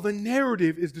 though, how the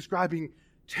narrative is describing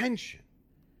tension.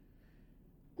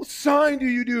 What sign do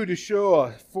you do to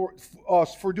show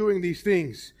us for doing these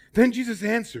things? Then Jesus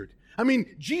answered. I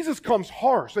mean, Jesus comes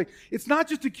harsh. Like, it's not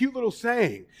just a cute little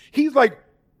saying. He's like,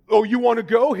 oh, you want to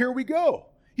go? Here we go.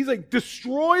 He's like,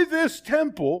 destroy this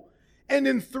temple, and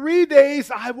in 3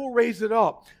 days I will raise it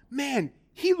up. Man,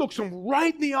 he looks him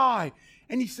right in the eye,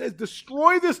 and he says,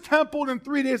 destroy this temple, and in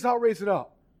 3 days I'll raise it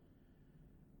up.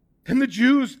 And the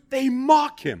Jews, they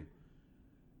mock him.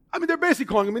 I mean, they're basically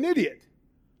calling him an idiot.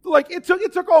 They're like, it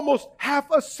took almost half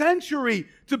a century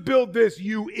to build this,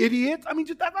 you idiot. I mean,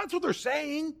 that's what they're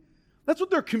saying. That's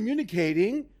what they're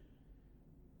communicating.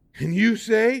 And you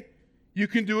say you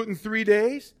can do it in 3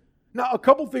 days? Now, a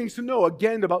couple things to know,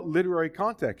 again, about literary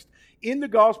context. In the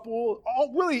gospel,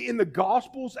 really in the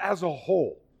Gospels as a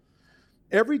whole,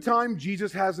 every time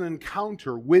Jesus has an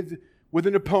encounter with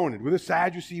an opponent, with a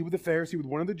Sadducee, with a Pharisee, with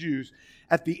one of the Jews,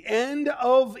 at the end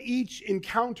of each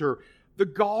encounter, the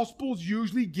Gospels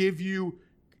usually give you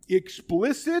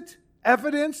explicit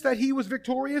evidence that he was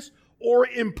victorious or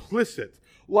implicit.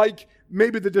 Like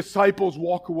maybe the disciples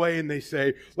walk away and they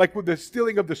say, like with the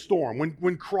stilling of the storm,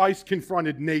 when Christ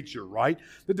confronted nature, right?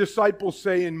 The disciples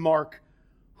say in Mark,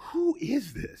 "Who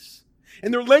is this?"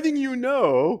 And they're letting you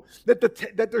know that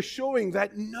that they're showing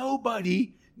that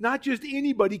nobody, not just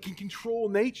anybody, can control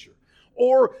nature.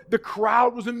 Or the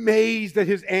crowd was amazed at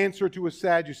his answer to a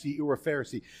Sadducee or a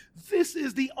Pharisee. This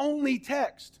is the only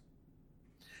text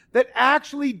that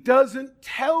actually doesn't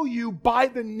tell you by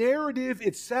the narrative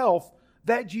itself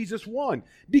that Jesus won.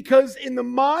 Because in the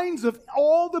minds of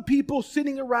all the people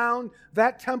sitting around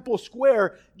that temple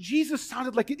square, Jesus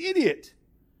sounded like an idiot.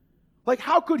 Like,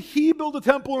 how could he build a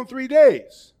temple in 3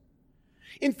 days?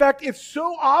 In fact, it's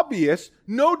so obvious,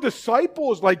 no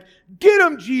disciples like, "Get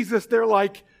him, Jesus." They're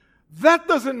like, "That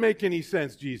doesn't make any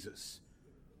sense, Jesus."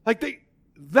 Like,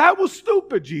 that was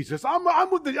stupid, Jesus. I'm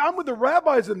with the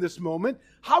rabbis in this moment.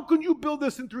 How can you build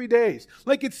this in 3 days?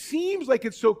 Like, it seems like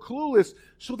it's so clueless,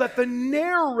 so that the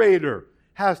narrator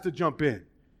has to jump in.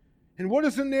 And what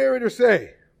does the narrator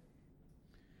say?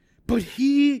 But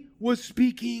he was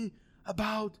speaking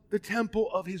about the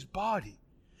temple of his body.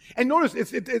 And notice,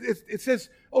 it says,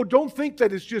 oh, don't think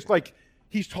that it's just like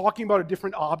he's talking about a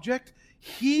different object.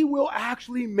 He will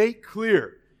actually make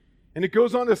clear. And it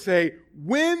goes on to say,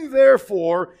 when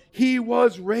therefore he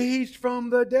was raised from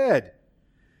the dead,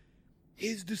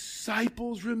 his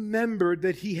disciples remembered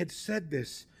that he had said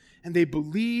this, and they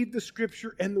believed the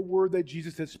scripture and the word that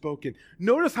Jesus had spoken.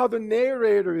 Notice how the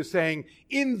narrator is saying,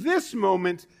 in this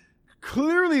moment,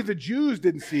 clearly the Jews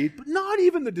didn't see it, but not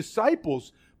even the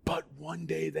disciples, but one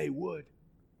day they would.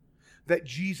 That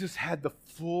Jesus had the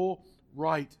full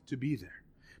right to be there.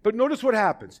 But notice what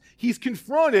happens. He's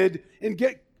confronted, and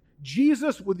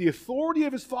Jesus, with the authority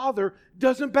of his Father,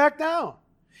 doesn't back down.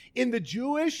 In the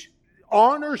Jewish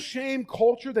honor-shame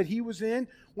culture that he was in,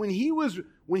 when he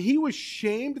was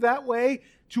shamed that way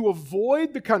to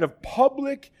avoid the kind of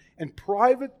public and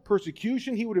private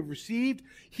persecution he would have received,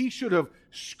 he should have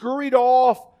scurried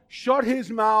off, shut his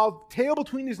mouth, tail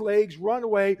between his legs, run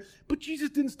away. But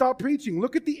Jesus didn't stop preaching.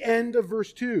 Look at the end of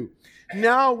verse 2.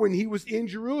 Now, when he was in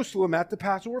Jerusalem at the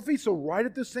Passover feast, so right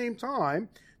at the same time,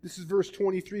 this is verse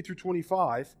 23 through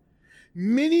 25,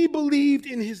 many believed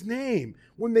in his name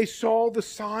when they saw the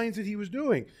signs that he was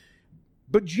doing.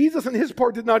 But Jesus, on his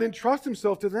part, did not entrust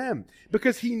himself to them,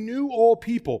 because he knew all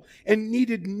people and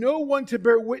needed no one to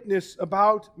bear witness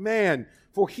about man,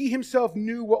 for he himself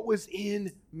knew what was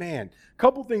in man.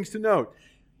 Couple things to note.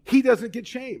 He doesn't get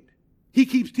shamed. He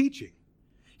keeps teaching.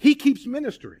 He keeps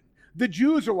ministering. The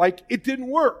Jews are like, it didn't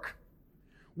work.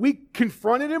 We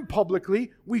confronted him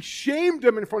publicly. We shamed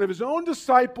him in front of his own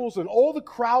disciples and all the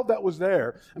crowd that was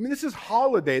there. I mean, this is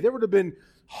holiday. There would have been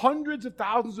hundreds of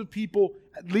thousands of people,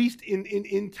 at least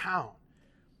in town.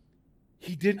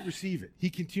 He didn't receive it. He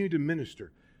continued to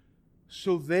minister.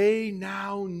 So they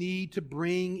now need to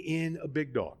bring in a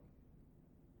big dog.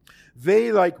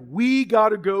 We got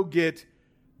to go get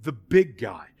the big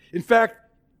guy. In fact,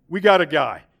 we got a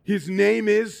guy. His name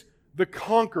is the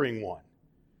Conquering One.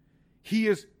 He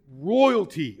is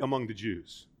royalty among the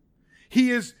Jews.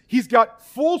 He's got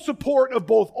full support of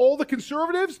both all the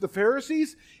conservatives, the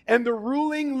Pharisees, and the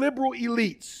ruling liberal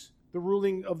elites, the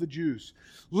ruling of the Jews.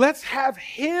 Let's have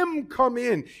him come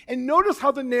in. And notice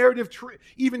how the narrative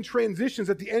even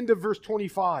transitions at the end of verse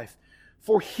 25.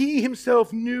 For he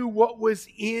himself knew what was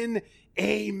in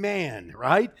a man,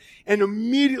 right? And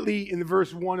immediately in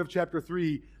verse 1 of chapter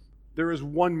 3, there is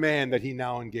one man that he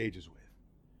now engages with.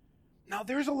 Now,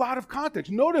 there's a lot of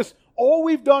context. Notice all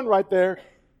we've done right there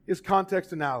is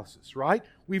context analysis, right?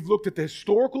 We've looked at the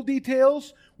historical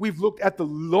details. We've looked at the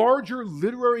larger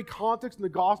literary context in the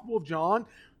Gospel of John.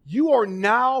 You are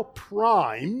now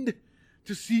primed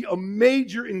to see a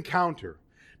major encounter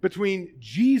between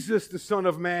Jesus, the Son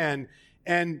of Man,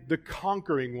 and the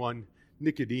Conquering One,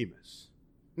 Nicodemus.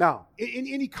 Now,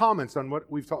 any comments on what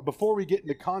we've talked, before we get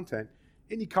into content,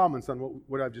 any comments on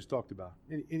what I've just talked about?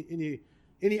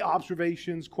 Any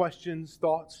observations, questions,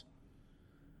 thoughts?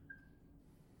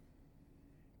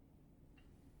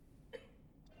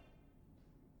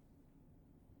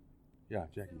 Yeah,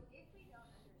 Jackie. So if we don't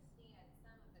understand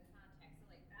some of the context,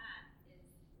 so like that is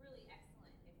really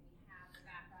excellent if we have the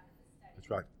background of the study. That's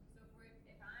right. So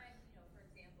if I'm, for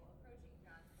example, approaching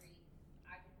John 3,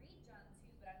 I can read John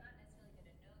 2, but I'm not necessarily going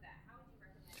to know that. How would you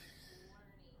recommend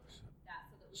learning that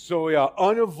so that we So yeah,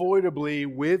 unavoidably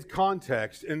with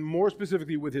context, and more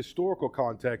specifically with historical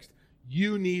context,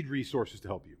 you need resources to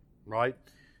help you, right?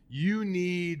 You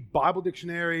need Bible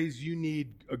dictionaries, you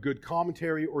need a good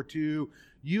commentary or two,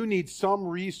 you need some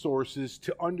resources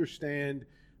to understand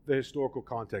the historical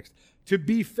context. To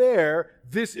be fair,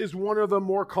 this is one of the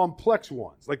more complex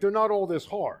ones. Like, they're not all this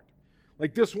hard.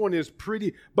 Like, this one is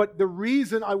pretty, but the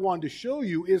reason I wanted to show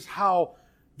you is how,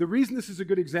 the reason this is a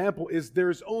good example is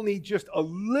there's only just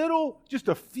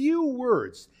a few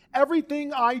words.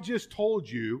 Everything I just told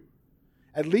you,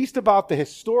 at least about the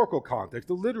historical context,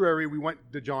 the literary, we went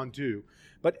to John 2,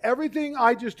 but everything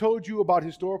I just told you about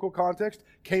historical context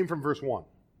came from verse 1.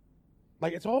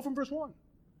 Like, it's all from verse 1.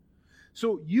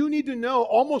 So you need to know,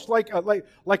 almost like a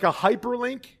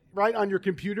hyperlink, right, on your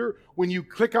computer, when you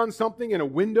click on something and a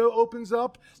window opens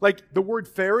up, like the word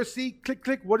Pharisee, click,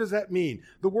 click, what does that mean?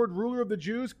 The word ruler of the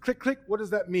Jews, click, click, what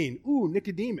does that mean? Ooh,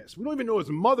 Nicodemus. We don't even know his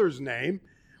mother's name.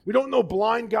 We don't know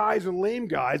blind guys and lame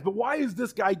guys, but why is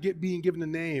this guy being given a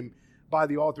name by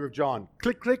the author of John?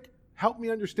 Click, click, help me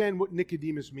understand what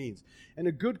Nicodemus means. And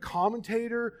a good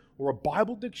commentator or a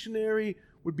Bible dictionary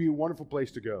would be a wonderful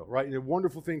place to go, right? And a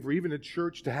wonderful thing for even a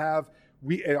church to have.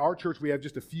 At our church, we have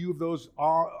just a few of those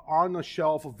on the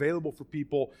shelf available for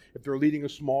people if they're leading a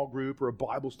small group or a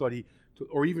Bible study,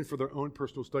 or even for their own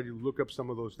personal study to look up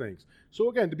some of those things. So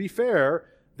again, to be fair,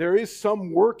 there is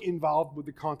some work involved with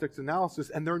the context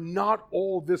analysis, and they're not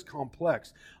all this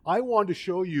complex. I wanted to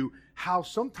show you how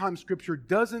sometimes Scripture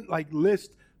doesn't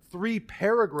list 3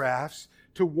 paragraphs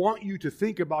to want you to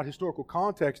think about historical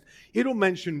context. It'll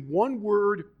mention one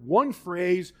word, one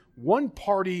phrase, one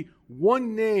party,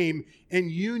 one name,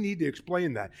 and you need to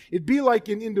explain that. It'd be like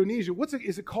in Indonesia.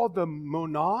 Is it called the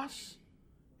Monas?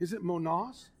 Is it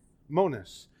Monas?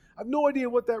 Monas. I have no idea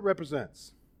what that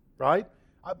represents, right?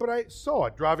 But I saw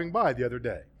it driving by the other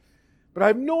day. But I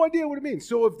have no idea what it means.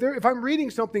 So if I'm reading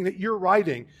something that you're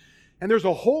writing, and there's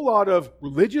a whole lot of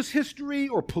religious history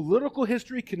or political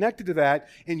history connected to that,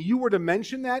 and you were to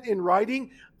mention that in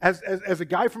writing, as a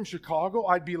guy from Chicago,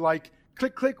 I'd be like,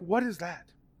 click, click, what is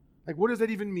that? Like, what does that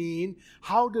even mean?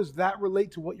 How does that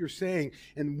relate to what you're saying?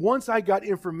 And once I got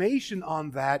information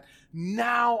on that,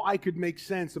 now I could make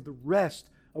sense of the rest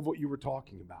of what you were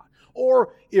talking about.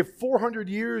 Or if 400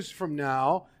 years from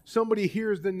now, somebody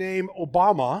hears the name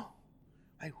Obama,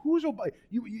 like, who's Obama?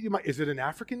 Is it an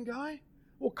African guy?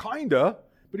 Well, kinda,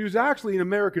 but he was actually an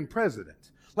American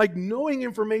president. Like, knowing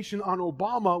information on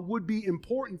Obama would be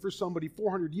important for somebody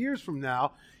 400 years from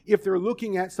now if they're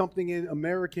looking at something in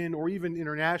American or even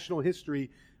international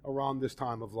history around this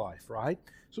time of life, right?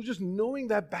 So just knowing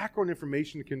that background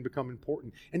information can become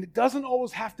important. And it doesn't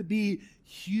always have to be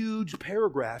huge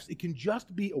paragraphs. It can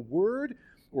just be a word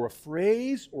or a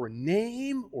phrase or a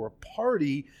name or a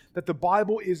party that the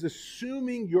Bible is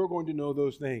assuming you're going to know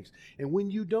those things. And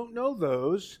when you don't know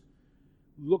those,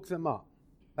 look them up.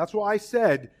 That's why I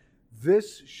said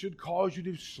this should cause you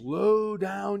to slow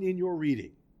down in your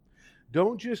reading.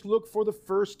 Don't just look for the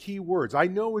first key words. I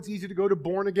know it's easy to go to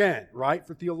born again, right,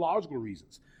 for theological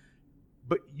reasons.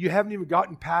 But you haven't even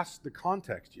gotten past the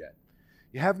context yet.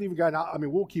 You haven't even gotten,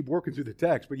 we'll keep working through the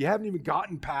text, but you haven't even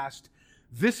gotten past,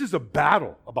 this is a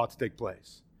battle about to take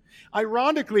place.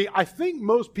 Ironically, I think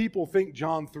most people think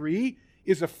John 3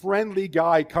 is a friendly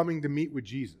guy coming to meet with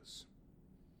Jesus.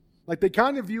 Like, they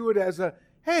kind of view it as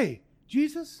hey,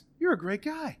 Jesus, you're a great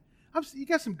guy. You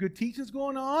got some good teachings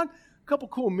going on, a couple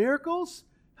cool miracles.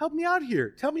 Help me out here.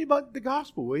 Tell me about the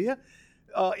gospel, will you?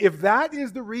 If that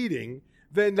is the reading,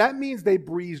 then that means they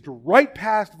breezed right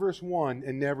past verse 1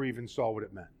 and never even saw what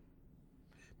it meant.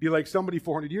 Be like somebody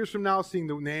 400 years from now seeing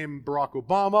the name Barack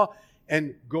Obama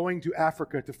and going to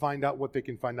Africa to find out what they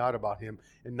can find out about him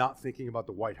and not thinking about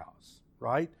the White House,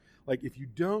 right? Like, if you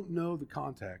don't know the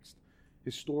context,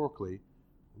 historically,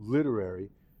 literary,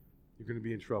 you're going to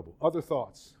be in trouble. Other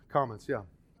thoughts, comments, yeah.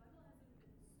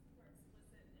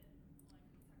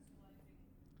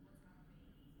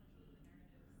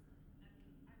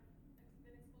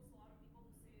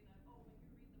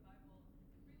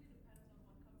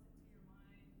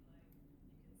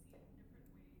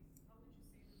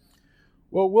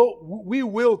 Well, we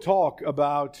will talk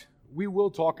about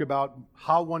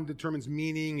how one determines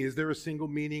meaning. Is there a single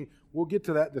meaning? We'll get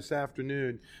to that this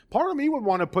afternoon. Part of me would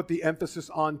want to put the emphasis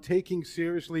on taking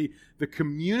seriously the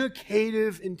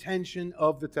communicative intention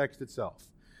of the text itself,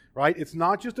 right? It's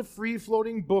not just a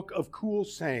free-floating book of cool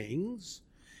sayings.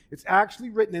 It's actually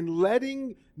written and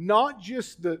letting not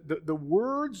just the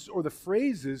words or the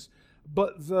phrases,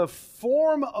 but the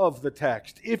form of the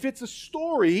text. If it's a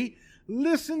story,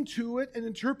 listen to it and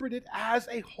interpret it as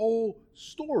a whole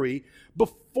story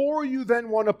before you then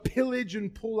want to pillage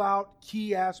and pull out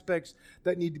key aspects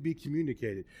that need to be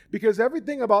communicated. Because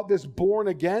everything about this born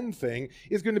again thing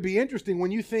is going to be interesting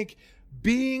when you think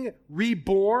being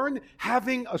reborn,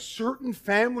 having a certain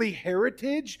family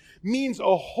heritage, means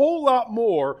a whole lot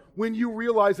more when you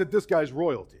realize that this guy's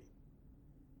royalty.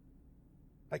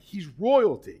 Like, he's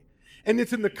royalty. And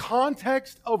it's in the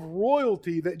context of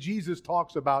royalty that Jesus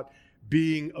talks about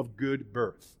being of good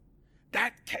birth.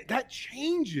 That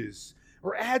changes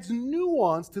or adds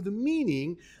nuance to the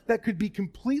meaning that could be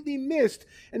completely missed,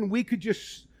 and we could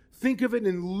just think of it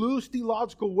in loose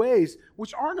theological ways,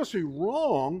 which aren't necessarily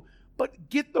wrong, but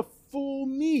get the full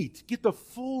meat. Get the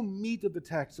full meat of the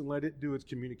text and let it do its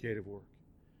communicative work.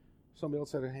 Somebody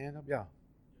else had a hand up? Yeah.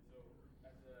 So, as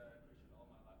a Christian all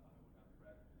my life, I would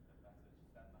have read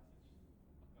that message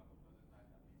a couple dozen times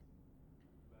at least.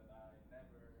 But I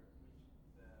never reached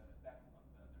the depth of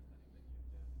the understanding that you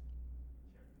just shared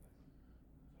with us.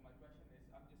 So my question is,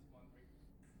 I'm just wondering,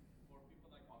 for people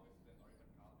like Augustine or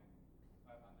even Calvin,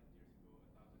 500 years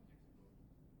ago, 1,000 years ago,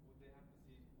 would they have the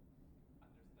same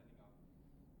understanding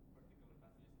of particular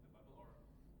passages in the Bible, or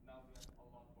now we have a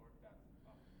lot more depth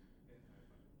of the entire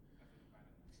Bible as a kind of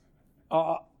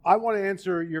aspect? I want to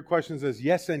answer your questions as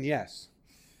yes and yes.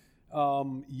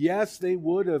 Yes, they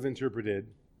would have interpreted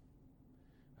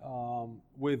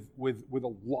with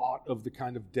a lot of the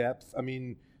kind of depth. I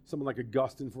mean, someone like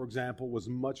Augustine, for example, was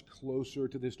much closer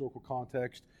to the historical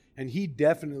context, and he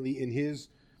definitely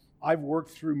I've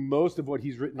worked through most of what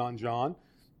he's written on John,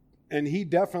 and he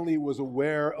definitely was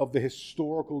aware of the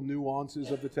historical nuances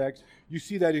of the text. You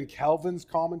see that in Calvin's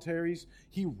commentaries.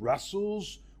 He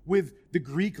wrestles with the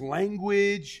Greek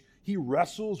language. He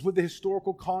wrestles with the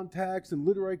historical context and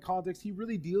literary context. He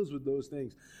really deals with those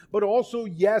things. But also,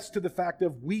 yes, to the fact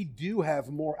of we do have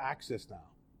more access now.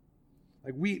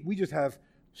 Like we just have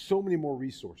so many more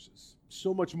resources,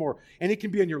 so much more. And it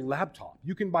can be on your laptop.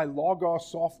 You can buy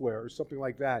Logos software or something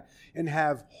like that and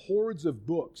have hordes of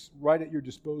books right at your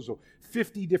disposal.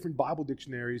 50 different Bible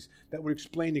dictionaries that would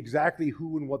explain exactly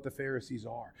who and what the Pharisees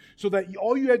are. So that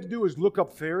all you had to do is look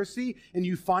up Pharisee and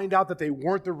you find out that they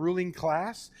weren't the ruling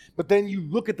class. But then you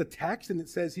look at the text and it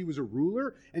says he was a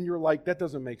ruler and you're like, that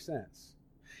doesn't make sense.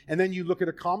 And then you look at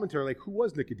a commentary like, who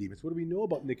was Nicodemus? What do we know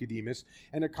about Nicodemus?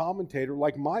 And a commentator,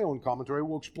 like my own commentary,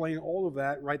 will explain all of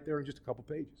that right there in just a couple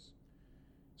pages.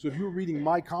 So if you were reading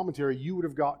my commentary, you would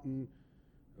have gotten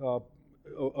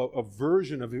a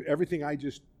version of everything I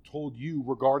just told you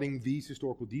regarding these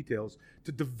historical details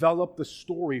to develop the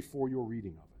story for your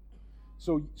reading of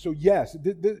it. So yes,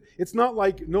 it's not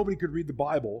like nobody could read the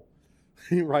Bible,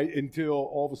 right, until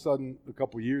all of a sudden a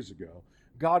couple years ago.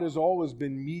 God has always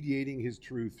been mediating his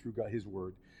truth through his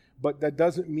word. But that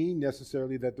doesn't mean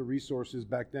necessarily that the resources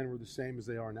back then were the same as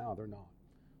they are now. They're not.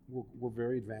 We're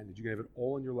very advantaged. You can have it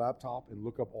all on your laptop and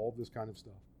look up all of this kind of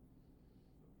stuff.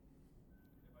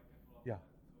 If I can follow up Yeah. on that.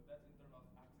 So that's in terms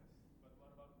of access. But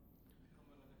what about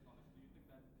cumulative knowledge? Do you think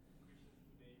that Christians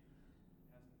today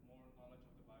has more knowledge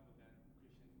of the Bible than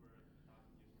Christians were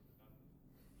 1,000 years or 2,000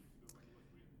 years ago when it was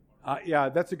written? Yeah,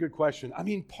 that's a good question. I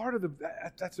mean, part of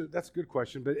that's a good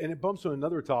question, and it bumps on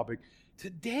another topic.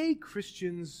 Today,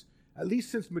 Christians, at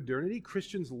least since modernity,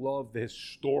 Christians love the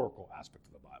historical aspect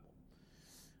of the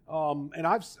Bible. And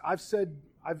I've said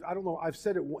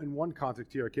it in one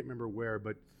context here. I can't remember where,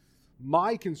 but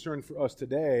my concern for us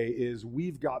today is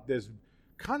we've got this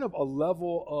kind of a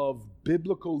level of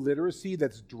biblical literacy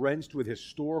that's drenched with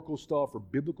historical stuff or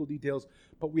biblical details,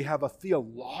 but we have a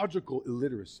theological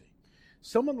illiteracy.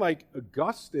 Someone like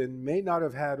Augustine may not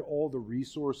have had all the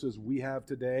resources we have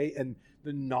today and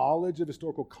the knowledge of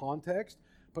historical context,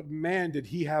 but man, did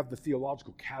he have the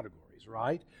theological categories,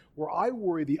 right? Where I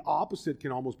worry the opposite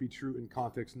can almost be true in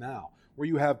context now, where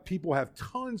you have people have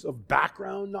tons of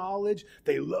background knowledge,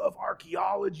 they love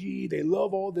archaeology, they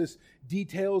love all this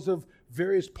details of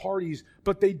various parties,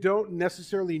 but they don't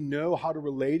necessarily know how to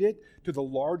relate it to the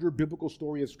larger biblical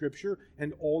story of Scripture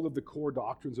and all of the core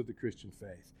doctrines of the Christian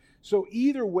faith. So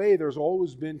either way, there's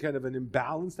always been kind of an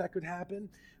imbalance that could happen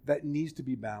that needs to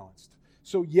be balanced.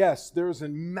 So yes, there's a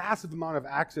massive amount of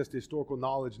access to historical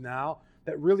knowledge now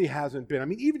that really hasn't been. I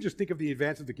mean, even just think of the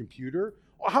advance of the computer.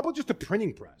 Or how about just the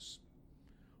printing press?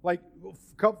 Like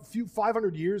a few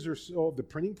 500 years or so of the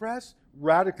printing press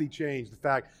radically changed the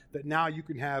fact that now you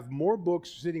can have more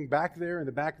books sitting back there in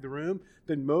the back of the room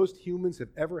than most humans have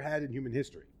ever had in human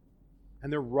history.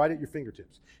 And they're right at your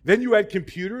fingertips. Then you add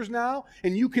computers now,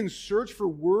 and you can search for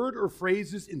word or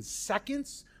phrases in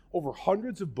seconds over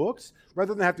hundreds of books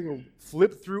rather than having to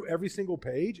flip through every single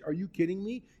page. Are you kidding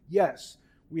me? Yes.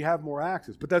 we have more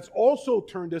access. But that's also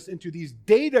turned us into these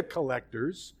data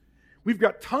collectors. We've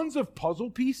got tons of puzzle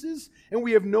pieces, and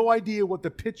we have no idea what the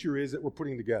picture is that we're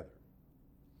putting together.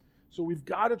 So we've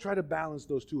got to try to balance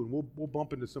those two, and we'll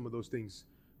bump into some of those things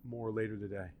more later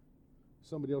today.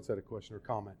 Somebody else had a question or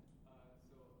comment.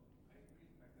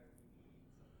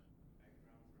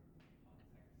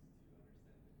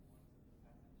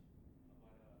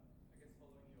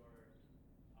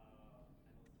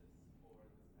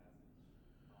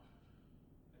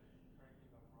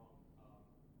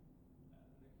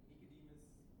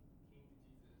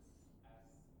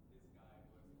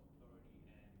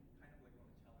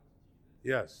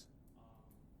 Yes.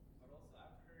 But also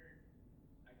I've heard,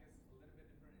 I guess, a little bit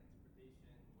different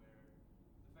interpretation where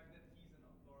the fact that he's an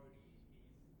authority,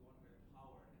 he's the one with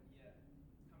power, and yet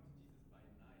come to Jesus by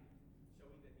night,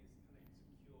 showing that he's kind of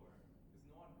insecure, because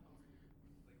no one comes to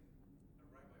like a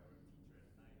rabbi or a teacher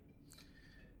at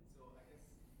night. And so I guess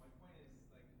my point is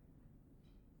like,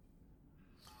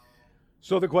 how...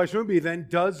 So the question would be then,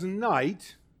 does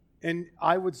night, and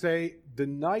I would say the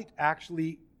night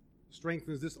actually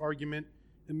strengthens this argument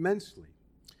immensely.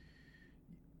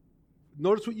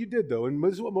 Notice what you did, though, and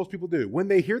this is what most people do. When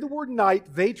they hear the word night,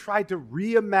 they try to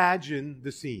reimagine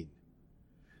the scene.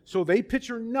 So they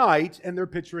picture night, and they're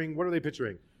picturing, what are they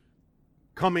picturing?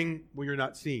 Coming when you're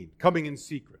not seen, coming in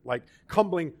secret, like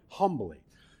coming humbly.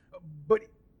 But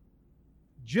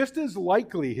just as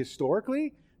likely,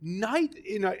 historically, night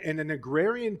in an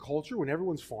agrarian culture, when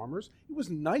everyone's farmers, it was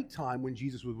nighttime when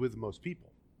Jesus was with most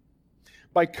people.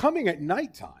 By coming at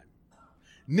nighttime,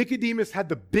 Nicodemus had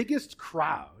the biggest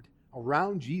crowd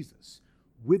around Jesus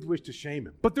with which to shame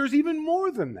him. But there's even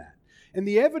more than that. And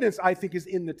the evidence, I think, is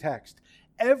in the text.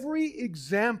 Every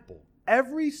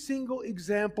single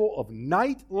example of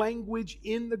night language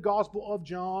in the Gospel of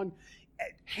John,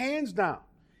 hands down,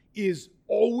 is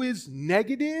always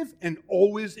negative and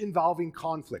always involving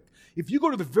conflict. If you go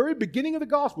to the very beginning of the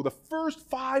gospel, the first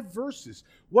 5 verses,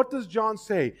 what does John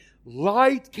say?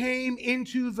 Light came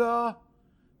into the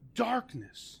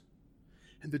darkness,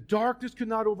 and the darkness could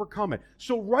not overcome it.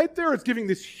 So right there, it's giving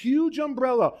this huge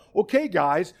umbrella. Okay,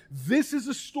 guys, this is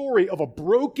a story of a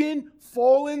broken,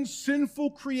 fallen,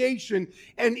 sinful creation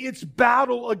and its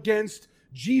battle against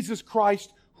Jesus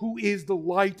Christ, who is the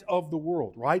light of the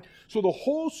world, right? So the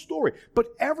whole story, but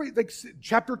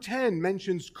chapter 10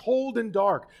 mentions cold and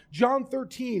dark. John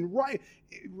 13, right,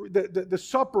 the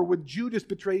supper when Judas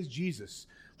betrays Jesus.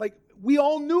 Like, we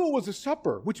all knew it was a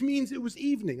supper, which means it was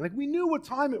evening. Like, we knew what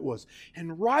time it was.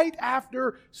 And right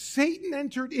after Satan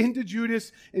entered into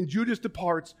Judas and Judas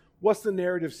departs, what's the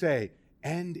narrative say?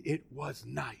 And it was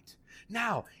night.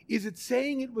 Now, is it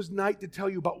saying it was night to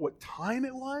tell you about what time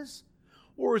it was?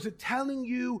 Or is it telling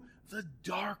you the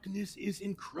darkness is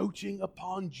encroaching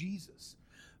upon Jesus?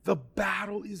 The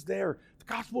battle is there. The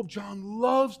Gospel of John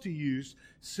loves to use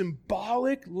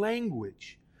symbolic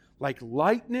language like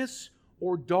lightness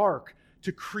or dark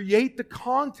to create the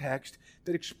context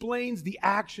that explains the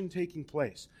action taking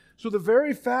place. So the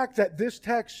very fact that this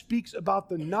text speaks about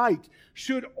the night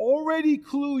should already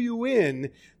clue you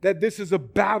in that this is a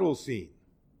battle scene.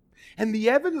 And the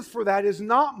evidence for that is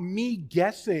not me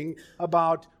guessing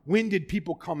about when did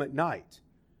people come at night.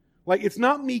 Like, it's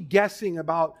not me guessing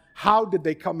about how did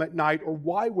they come at night or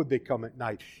why would they come at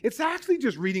night. It's actually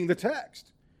just reading the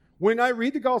text. When I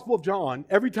read the Gospel of John,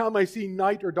 every time I see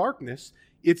night or darkness,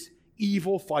 it's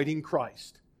evil fighting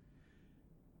Christ.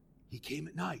 He came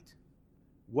at night.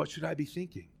 What should I be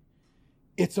thinking?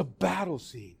 It's a battle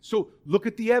scene. So look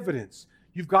at the evidence.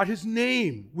 You've got his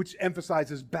name, which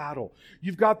emphasizes battle.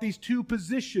 You've got these 2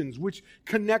 positions, which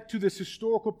connect to this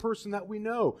historical person that we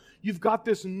know. You've got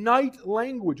this night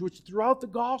language, which throughout the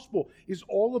gospel is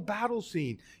all a battle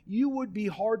scene. You would be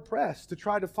hard-pressed to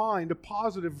try to find a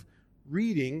positive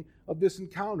reading of this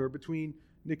encounter between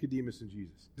Nicodemus and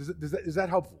Jesus. Is that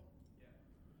helpful?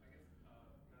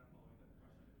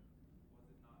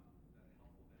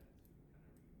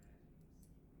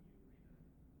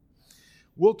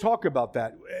 We'll talk about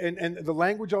that. And the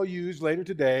language I'll use later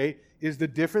today is the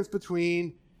difference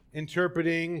between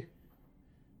interpreting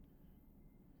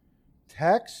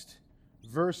text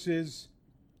versus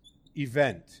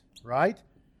event, right?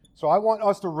 So I want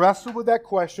us to wrestle with that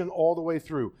question all the way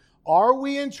through. Are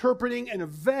we interpreting an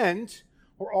event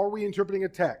or are we interpreting a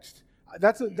text?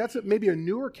 That's maybe a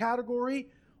newer category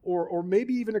or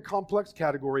maybe even a complex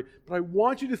category, but I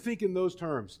want you to think in those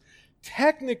terms.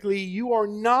 Technically, you are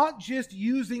not just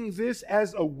using this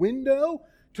as a window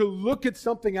to look at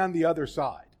something on the other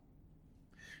side.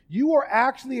 You are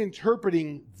actually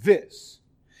interpreting this.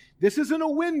 This isn't a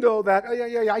window that, oh,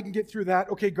 yeah, I can get through that,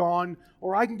 okay, gone,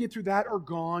 or I can get through that or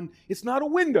gone. It's not a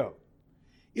window.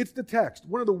 It's the text.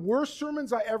 One of the worst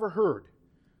sermons I ever heard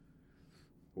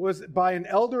was by an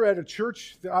elder at a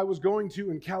church that I was going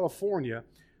to in California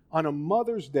on a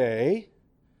Mother's Day,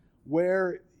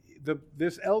 where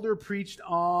this elder preached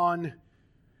on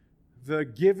the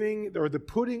giving or the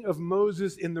putting of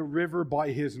Moses in the river by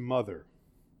his mother,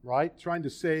 right? Trying to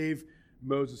save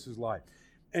Moses' life.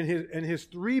 And his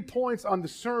 3 points on the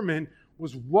sermon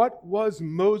was, what was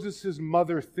Moses'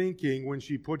 mother thinking when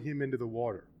she put him into the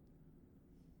water?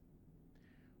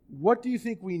 What do you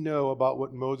think we know about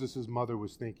what Moses' mother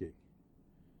was thinking?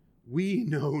 We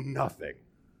know nothing.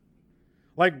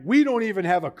 Like, we don't even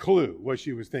have a clue what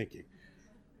she was thinking.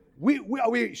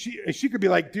 She could be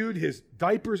like, dude, his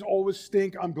diapers always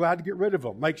stink. I'm glad to get rid of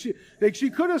them. Like she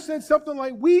could have said something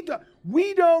like, we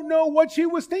don't know what she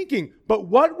was thinking. But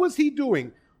what was he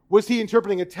doing? Was he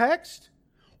interpreting a text?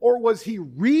 Or was he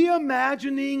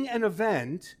reimagining an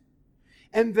event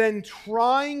and then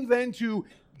trying then to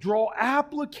draw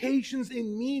applications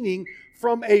in meaning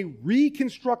from a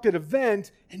reconstructed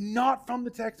event and not from the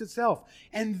text itself?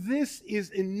 And this is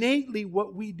innately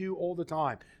what we do all the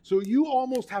time. So you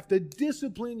almost have to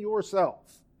discipline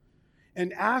yourself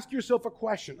and ask yourself a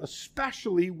question,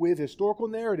 especially with historical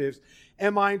narratives.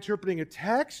 Am I interpreting a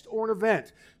text or an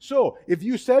event? So if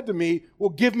you said to me, well,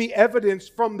 give me evidence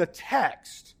from the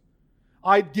text,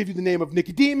 I'd give you the name of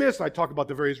Nicodemus. I'd talk about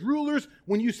the various rulers.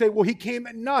 When you say, well, he came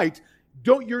at night,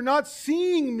 you're not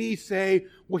seeing me say,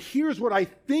 well, here's what I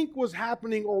think was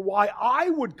happening or why I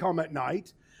would come at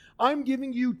night. I'm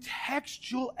giving you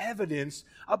textual evidence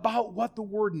about what the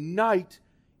word night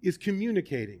is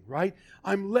communicating, right?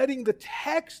 I'm letting the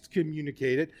text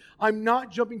communicate it. I'm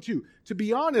not jumping to. To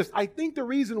be honest, I think the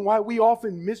reason why we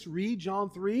often misread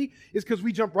John 3 is because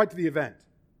we jump right to the event.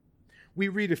 We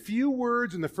read a few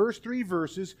words in the first 3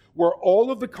 verses where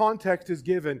all of the context is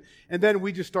given, and then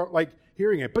we just start like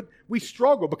hearing it. But we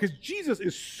struggle because Jesus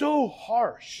is so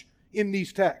harsh in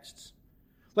these texts.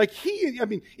 Like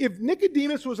if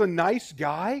Nicodemus was a nice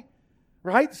guy,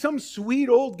 right? Some sweet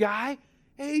old guy.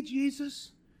 Hey,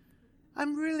 Jesus,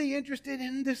 I'm really interested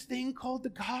in this thing called the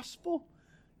gospel.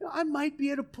 I might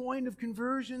be at a point of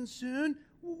conversion soon.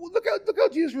 Look how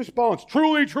Jesus responds.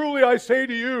 Truly, truly, I say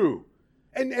to you.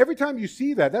 And every time you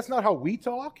see that, that's not how we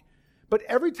talk. But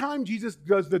every time Jesus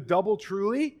does the double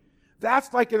truly,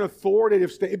 that's like an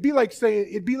authoritative statement.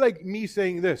 It'd be like me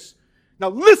saying this. Now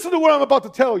listen to what I'm about to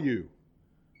tell you.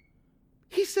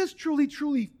 He says truly,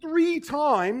 truly 3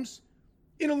 times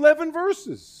in 11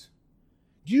 verses.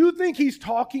 Do you think he's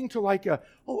talking to like a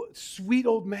sweet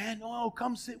old man? Oh,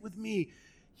 come sit with me.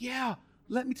 Yeah,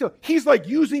 let me tell you. He's like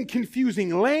using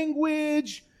confusing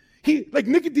language. Like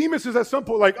Nicodemus is at some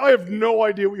point like, I have no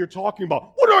idea what you're talking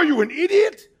about. What are you, an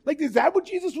idiot? Like, is that what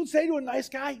Jesus would say to a nice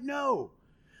guy? No.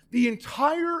 The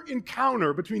entire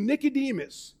encounter between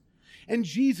Nicodemus and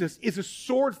Jesus is a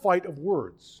sword fight of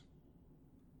words.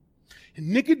 And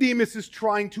Nicodemus is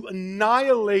trying to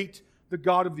annihilate the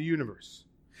God of the universe.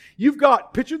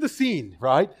 Picture the scene,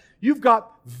 right? You've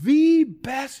got the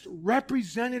best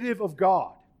representative of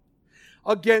God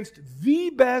against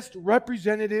the best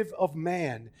representative of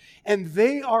man. And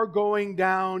they are going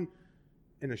down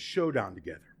in a showdown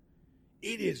together.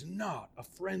 It is not a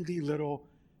friendly little,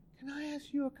 can I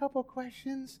ask you a couple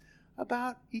questions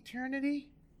about eternity?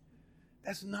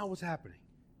 That's not what's happening.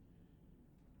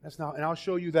 That's not, and I'll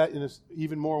show you that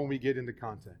even more when we get into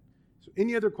content. So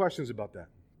any other questions about that?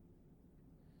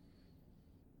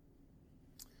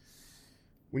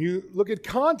 When you look at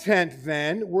content,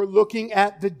 then, we're looking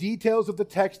at the details of the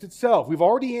text itself. We've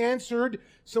already answered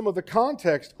some of the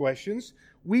context questions.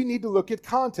 We need to look at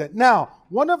content. Now,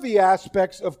 one of the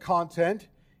aspects of content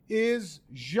is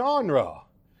genre.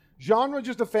 Genre,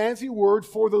 just a fancy word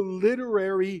for the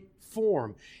literary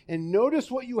form. And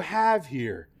notice what you have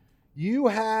here. You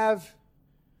have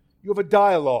a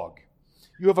dialogue.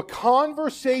 You have a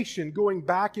conversation going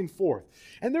back and forth.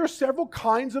 And there are several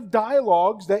kinds of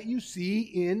dialogues that you see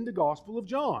in the Gospel of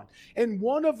John. And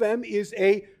one of them is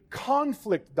a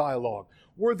conflict dialogue,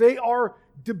 where they are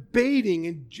debating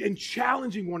and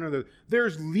challenging one another.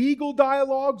 There's legal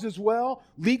dialogues as well.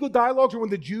 Legal dialogues are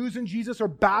when the Jews and Jesus are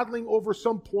battling over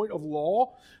some point of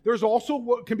law. There's also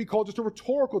what can be called just a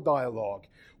rhetorical dialogue,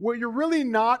 where you're really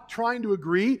not trying to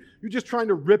agree, you're just trying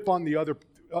to rip on the other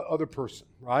person,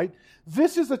 right?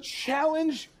 This is a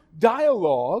challenge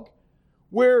dialogue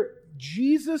where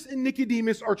Jesus and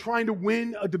Nicodemus are trying to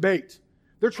win a debate.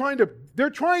 They're trying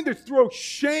to throw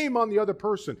shame on the other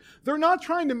person. They're not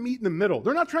trying to meet in the middle.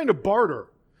 They're not trying to barter.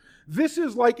 This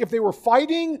is like if they were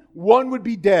fighting, one would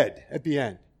be dead at the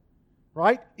end.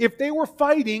 right? If they were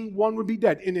fighting, one would be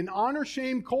dead. In an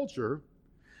honor-shame culture,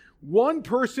 one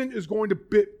person is going to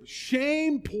be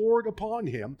shame poured upon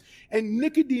him, and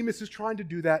Nicodemus is trying to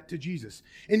do that to Jesus.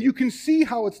 And you can see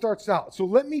how it starts out. So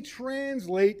let me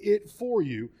translate it for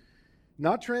you.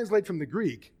 Not translate from the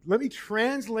Greek. Let me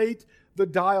translate the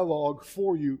dialogue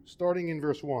for you, starting in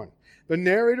verse 1. The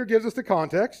narrator gives us the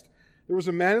context. There was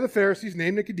a man of the Pharisees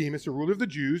named Nicodemus, a ruler of the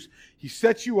Jews. He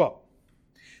sets you up.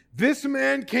 This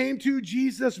man came to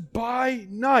Jesus by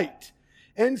night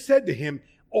and said to him,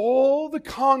 all the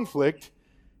conflict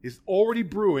is already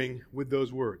brewing with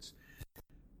those words.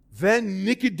 Then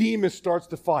Nicodemus starts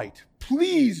to fight.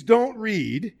 Please don't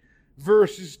read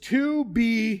verses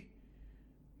 2b,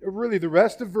 really the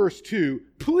rest of verse 2.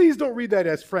 Please don't read that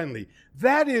as friendly.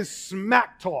 That is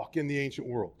smack talk in the ancient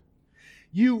world.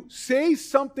 You say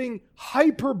something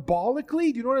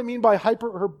hyperbolically. Do you know what I mean by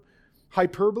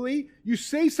hyperbole? You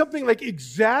say something like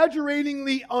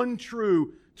exaggeratingly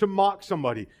untrue to mock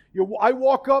somebody. I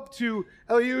walk up to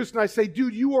Elias and I say,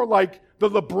 dude, you are like the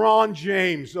LeBron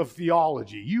James of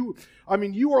theology. You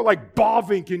are like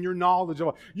Bavinck in your knowledge.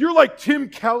 You're like Tim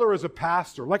Keller as a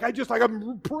pastor.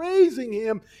 I'm praising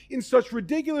him in such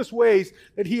ridiculous ways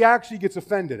that he actually gets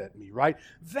offended at me, right?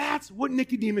 That's what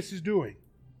Nicodemus is doing.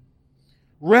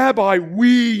 Rabbi,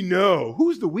 we know.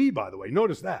 Who's the we, by the way?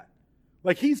 Notice that.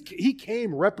 Like he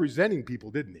came representing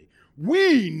people, didn't he?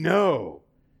 We know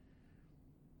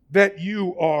that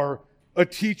you are a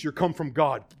teacher come from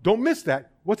God. Don't miss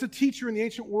that. What's a teacher in the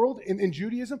ancient world in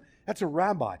Judaism? That's a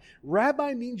rabbi.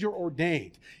 Rabbi means you're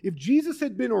ordained. If Jesus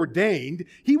had been ordained,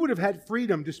 he would have had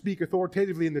freedom to speak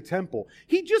authoritatively in the temple.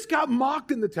 He just got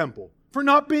mocked in the temple for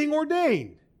not being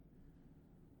ordained.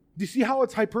 Do you see how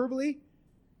it's hyperbole?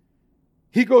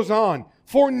 He goes on,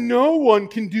 for no one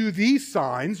can do these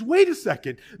signs. Wait a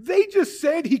second. They just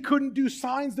said he couldn't do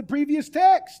signs the previous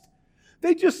text.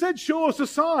 They just said, show us a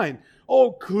sign.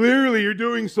 Oh, clearly you're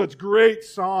doing such great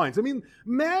signs. I mean,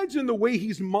 imagine the way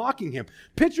he's mocking him.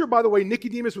 Picture, by the way,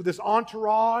 Nicodemus with this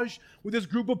entourage, with this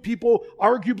group of people.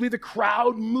 Arguably the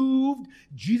crowd moved.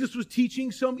 Jesus was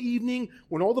teaching some evening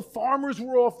when all the farmers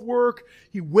were off work.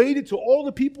 He waited till all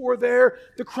the people were there.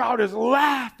 The crowd is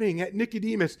laughing at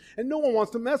Nicodemus, and no one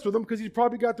wants to mess with him because he's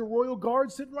probably got the royal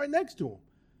guard sitting right next to him.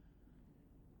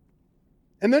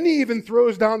 And then he even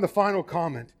throws down the final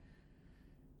comment.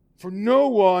 For no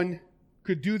one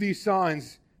could do these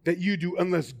signs that you do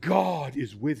unless God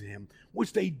is with him,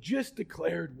 which they just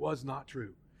declared was not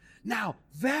true. Now,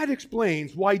 that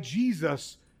explains why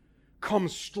Jesus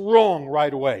comes strong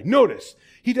right away. Notice,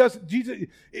 he does. Jesus,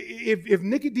 if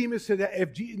Nicodemus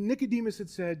had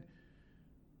said,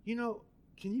 you know,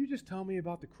 can you just tell me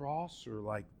about the cross or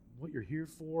like what you're here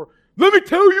for? Let me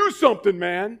tell you something,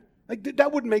 man. Like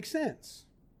that wouldn't make sense.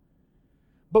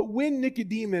 But when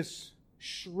Nicodemus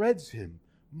shreds him,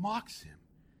 mocks him,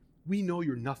 we know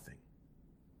you're nothing.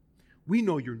 We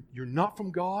know you're not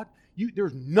from God.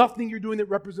 There's nothing you're doing that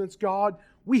represents God.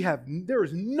 There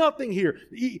is nothing here.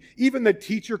 Even the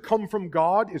teacher come from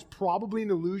God is probably an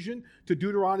allusion to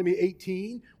Deuteronomy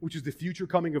 18, which is the future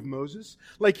coming of Moses.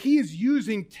 Like he is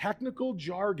using technical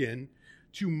jargon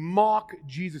to mock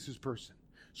Jesus' person.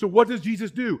 So what does Jesus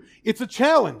do? It's a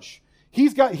challenge.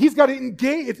 He's got to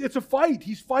engage. It's a fight.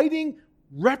 He's fighting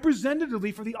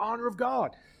representatively for the honor of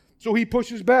God. So he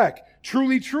pushes back.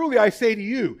 Truly, truly, I say to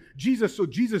you. Jesus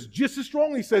just as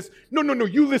strongly says, no,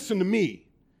 you listen to me.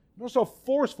 Notice how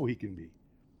forceful he can be.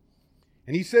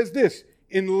 And he says this,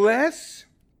 unless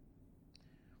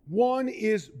one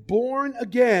is born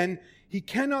again, he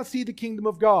cannot see the kingdom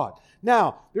of God.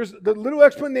 Now, there's the little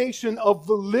explanation of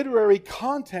the literary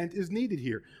content is needed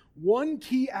here. One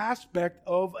key aspect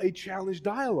of a challenge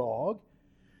dialogue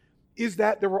is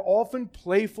that there were often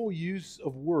playful use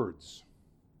of words.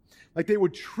 Like they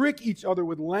would trick each other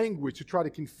with language to try to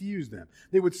confuse them.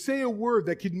 They would say a word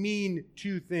that could mean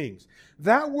two things.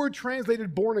 That word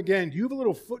translated born again, do you have a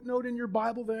little footnote in your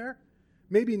Bible there?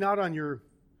 Maybe not on your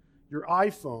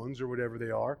iPhones or whatever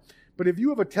they are. But if you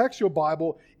have a textual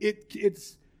Bible, it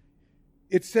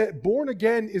said born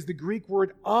again is the Greek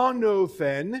word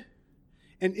anothen,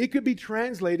 and it could be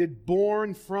translated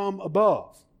born from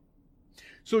above.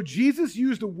 So Jesus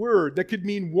used a word that could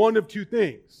mean one of two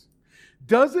things.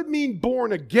 Does it mean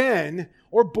born again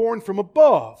or born from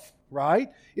above,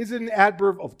 right? Is it an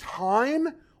adverb of time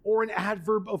or an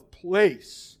adverb of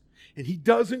place? And he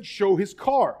doesn't show his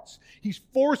cards. He's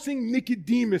forcing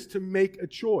Nicodemus to make a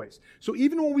choice. So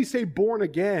even when we say born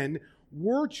again,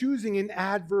 we're choosing an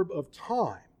adverb of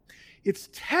time. It's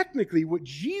technically what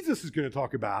Jesus is going to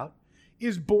talk about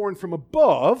is born from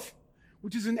above,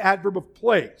 which is an adverb of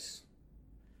place.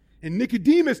 And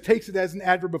Nicodemus takes it as an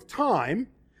adverb of time,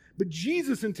 but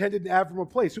Jesus intended an adverb of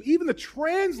place. So even the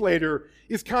translator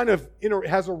is kind of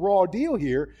has a raw deal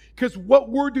here, because what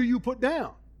word do you put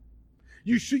down?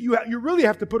 You really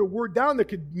have to put a word down that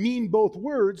could mean both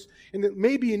words, and that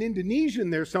maybe in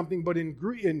Indonesian there's something, but in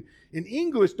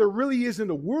English there really isn't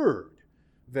a word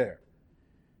there.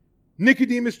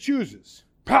 Nicodemus chooses.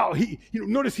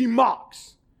 Notice he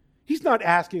mocks. He's not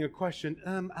asking a question.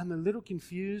 I'm a little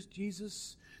confused,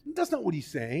 Jesus. That's not what he's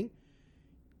saying.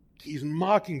 He's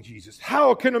mocking Jesus.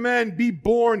 How can a man be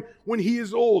born when he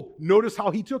is old? Notice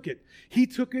how he took it. He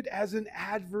took it as an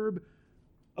adverb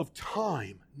of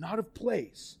time, not of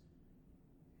place.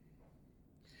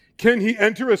 Can he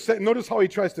enter notice how he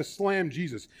tries to slam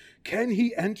Jesus. Can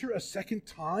he enter a second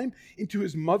time into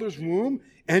his mother's womb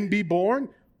and be born?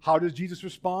 How does Jesus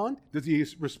respond? Does he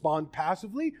respond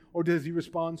passively or does he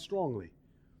respond strongly?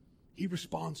 He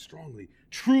responds strongly.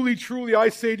 Truly, truly, I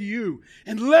say to you,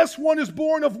 unless one is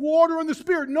born of water and the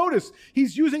Spirit. Notice,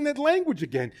 he's using that language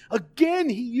again. Again,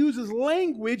 he uses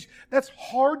language that's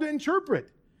hard to interpret.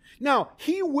 Now,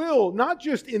 he will, not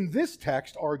just in this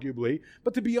text, arguably,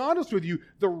 but to be honest with you,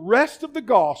 the rest of the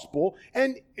gospel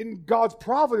and in God's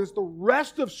providence, the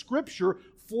rest of Scripture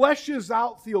fleshes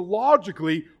out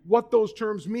theologically what those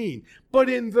terms mean. But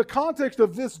in the context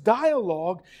of this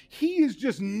dialogue, he is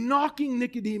just knocking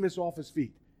Nicodemus off his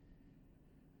feet.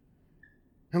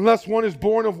 Unless one is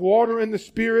born of water and the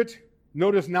Spirit,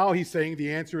 notice now he's saying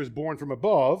the answer is born from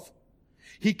above,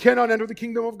 he cannot enter the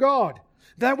kingdom of God.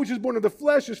 That which is born of the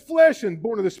flesh is flesh, and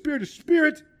born of the Spirit is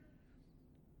spirit.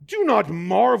 Do not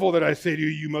marvel that I say to you,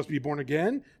 you must be born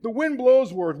again. The wind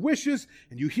blows where it wishes,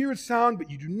 and you hear its sound,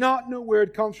 but you do not know where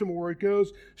it comes from or where it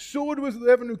goes. So it was with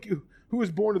everyone who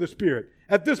was born of the Spirit.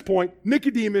 At this point,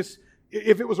 Nicodemus,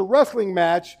 if it was a wrestling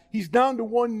match, he's down to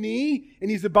one knee,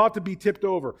 and he's about to be tipped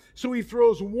over. So he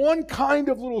throws one kind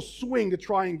of little swing to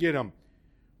try and get him.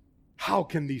 How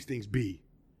can these things be?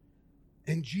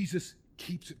 And Jesus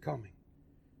keeps it coming.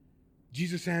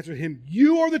 Jesus answered him,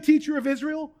 you are the teacher of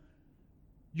Israel?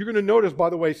 You're going to notice, by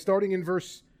the way, starting in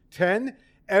verse 10,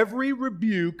 every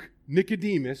rebuke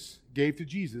Nicodemus gave to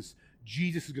Jesus,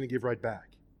 Jesus is going to give right back.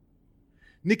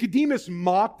 Nicodemus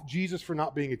mocked Jesus for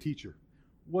not being a teacher.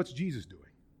 What's Jesus doing?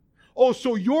 Oh,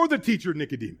 so you're the teacher,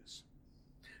 Nicodemus.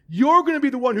 You're going to be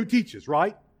the one who teaches,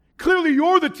 right? Clearly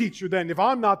you're the teacher then, if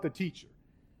I'm not the teacher.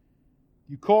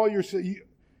 You call yourself...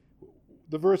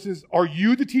 The verse is, are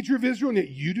you the teacher of Israel and yet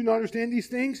you do not understand these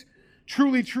things?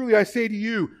 Truly, truly, I say to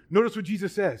you, notice what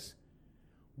Jesus says.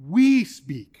 We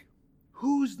speak.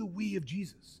 Who's the we of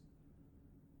Jesus?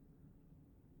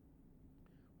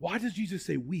 Why does Jesus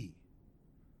say we?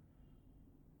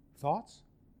 Thoughts?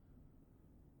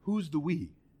 Who's the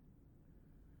we?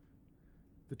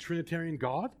 The Trinitarian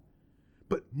God?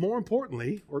 But more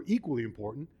importantly, or equally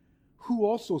important, who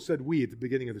also said we at the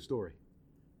beginning of the story?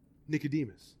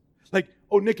 Nicodemus. Like,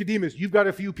 oh, Nicodemus, you've got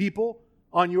a few people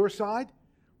on your side?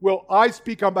 Well, I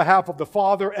speak on behalf of the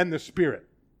Father and the Spirit.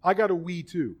 I got a we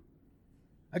too.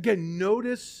 Again,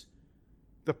 notice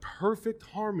the perfect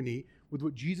harmony with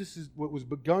what was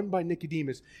begun by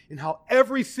Nicodemus and how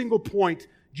every single point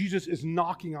Jesus is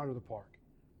knocking out of the park.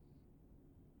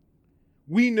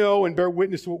 We know and bear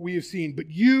witness to what we have seen, but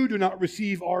you do not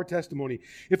receive our testimony.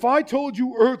 If I told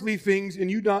you earthly things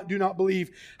and you do not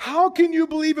believe, how can you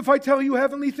believe if I tell you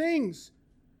heavenly things?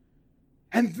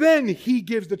 And then he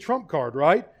gives the trump card,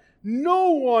 right?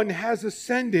 No one has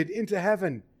ascended into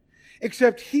heaven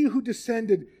except he who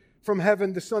descended from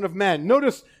heaven, the Son of Man.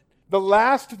 Notice the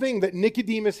last thing that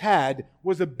Nicodemus had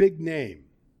was a big name.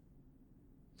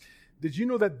 Did you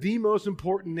know that the most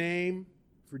important name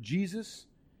for Jesus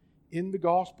in the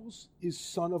Gospels is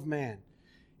Son of Man?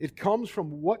 It comes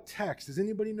from what text? Does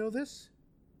anybody know this?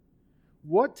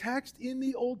 What text in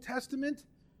the Old Testament?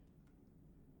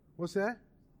 What's that?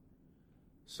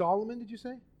 Solomon, did you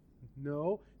say?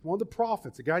 No. One of the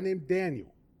prophets, a guy named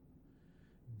Daniel.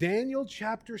 Daniel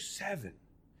chapter 7.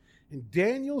 In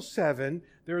Daniel 7,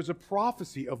 there is a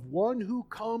prophecy of one who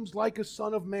comes like a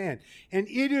son of man. And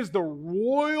it is the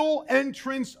royal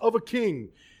entrance of a king.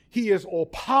 He has all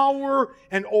power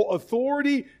and all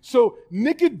authority. So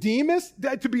Nicodemus,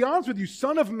 to be honest with you,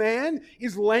 Son of Man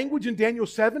is language in Daniel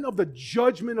 7 of the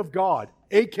judgment of God.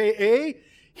 AKA,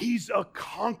 he's a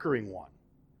conquering one.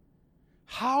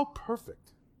 How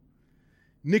perfect.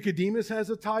 Nicodemus has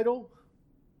a title,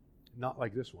 not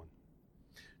like this one.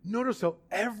 Notice how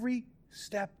every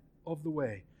step of the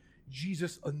way,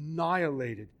 Jesus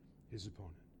annihilated his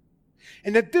opponent.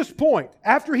 And at this point,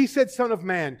 after he said Son of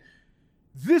Man,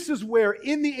 this is where,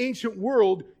 in the ancient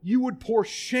world, you would pour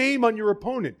shame on your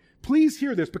opponent. Please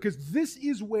hear this, because this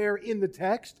is where, in the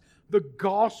text, the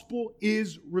gospel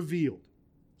is revealed.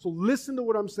 So listen to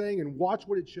what I'm saying and watch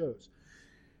what it shows.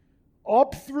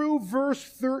 Up through verse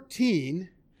 13,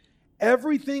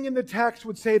 everything in the text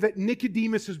would say that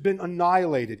Nicodemus has been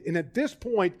annihilated. And at this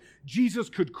point, Jesus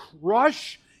could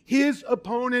crush his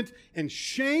opponent and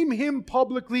shame him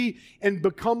publicly and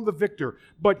become the victor.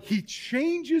 But he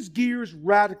changes gears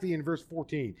radically in verse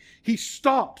 14. He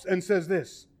stops and says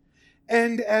this,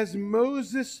 "And as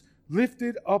Moses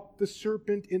lifted up the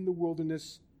serpent in the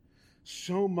wilderness,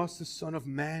 so must the Son of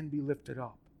Man be lifted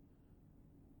up."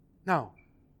 Now,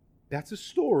 that's a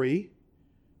story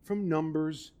from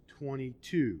Numbers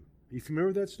 22. Are you familiar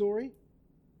with that story?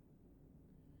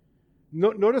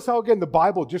 Notice how, again, the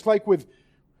Bible, just like with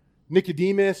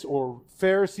Nicodemus or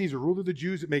Pharisees or ruler of the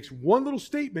Jews, it makes one little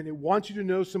statement. It wants you to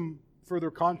know some further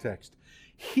context.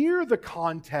 Here, the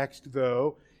context,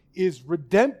 though, is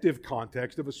redemptive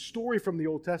context of a story from the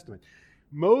Old Testament.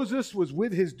 Moses was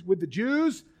with the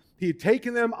Jews. He had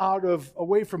taken them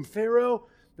away from Pharaoh.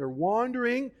 They're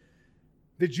wandering.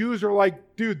 The Jews are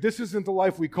like, dude, this isn't the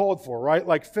life we called for, right?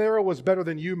 Like, Pharaoh was better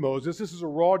than you, Moses. This is a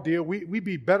raw deal. We'd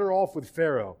be better off with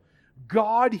Pharaoh.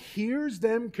 God hears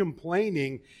them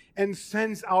complaining and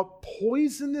sends out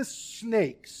poisonous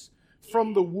snakes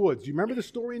from the woods. You remember the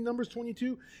story in Numbers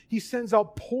 22? He sends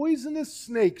out poisonous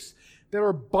snakes that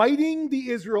are biting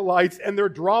the Israelites, and they're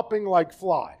dropping like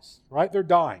flies, right? They're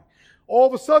dying. All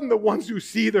of a sudden, the ones who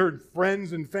see their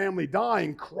friends and family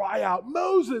dying cry out,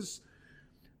 "Moses,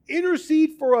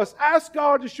 intercede for us. Ask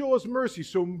God to show us mercy."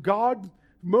 So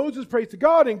Moses prays to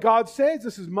God, and God says,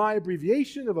 this is my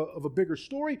abbreviation of a bigger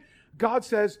story. God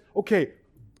says, okay,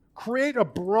 create a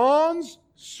bronze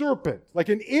serpent, like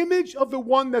an image of the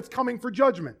one that's coming for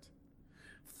judgment.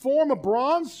 Form a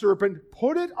bronze serpent,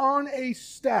 put it on a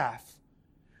staff,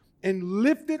 and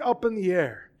lift it up in the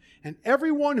air. And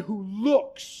everyone who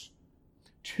looks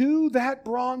to that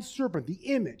bronze serpent, the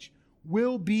image,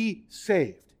 will be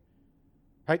saved.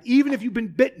 Right? Even if you've been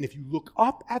bitten, if you look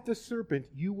up at the serpent,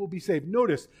 you will be saved.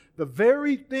 Notice, the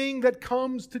very thing that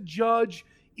comes to judge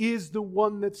is the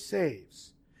one that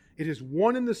saves. It is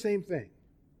one and the same thing.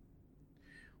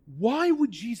 Why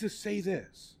would Jesus say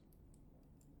this?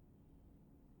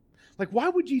 Like, why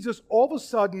would Jesus all of a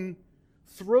sudden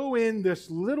throw in this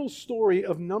little story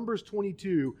of Numbers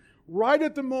 22 right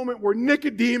at the moment where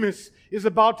Nicodemus is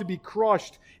about to be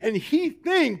crushed and he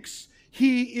thinks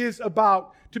he is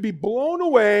about to be blown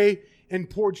away and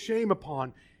poured shame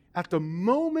upon? At the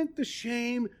moment the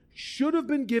shame should have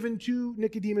been given to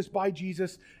Nicodemus by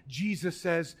Jesus, Jesus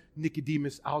says,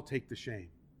 "Nicodemus, I'll take the shame."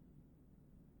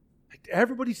 Like,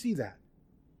 everybody see that?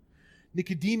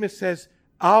 Nicodemus says,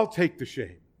 "I'll take the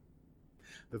shame."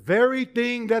 The very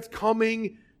thing that's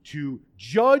coming to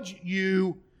judge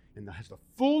you and that has the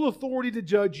full authority to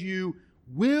judge you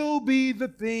will be the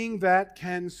thing that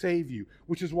can save you.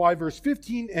 Which is why verse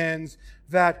 15 ends,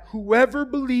 that whoever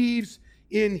believes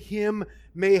in him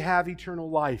may have eternal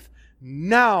life.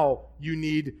 Now you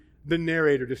need the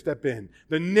narrator to step in.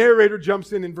 The narrator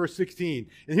jumps in verse 16.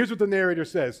 And here's what the narrator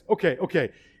says.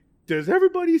 Okay. Does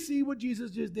everybody see what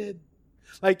Jesus just did?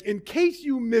 Like, in case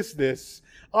you missed this,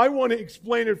 I want to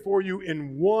explain it for you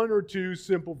in one or two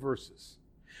simple verses.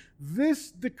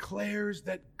 This declares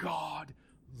that God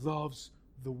loves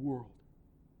the world.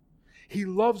 He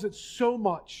loves it so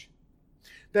much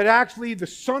that actually the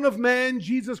Son of Man,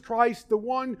 Jesus Christ, the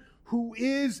one who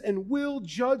is and will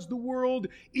judge the world,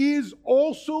 is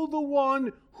also the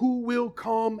one who will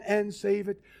come and save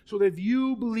it, so that if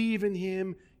you believe in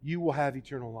him, you will have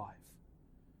eternal life.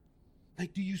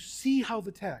 Like, do you see how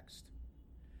the text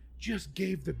just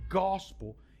gave the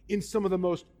gospel in some of the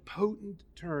most potent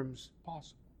terms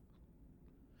possible?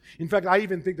 In fact, I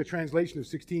even think the translation of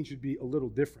 16 should be a little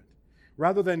different.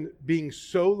 Rather than being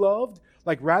so loved,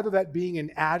 like rather that being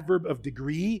an adverb of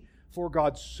degree, for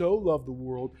God so loved the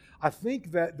world, I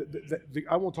think that,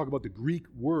 I won't talk about the Greek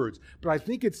words, but I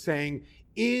think it's saying,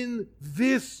 in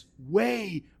this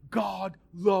way, God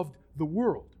loved the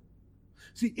world.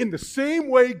 See, in the same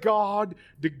way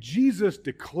Jesus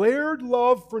declared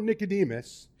love for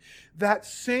Nicodemus, that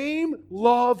same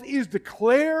love is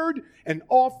declared and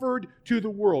offered to the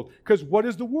world. Because what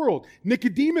is the world?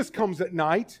 Nicodemus comes at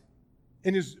night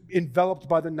and is enveloped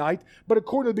by the night. But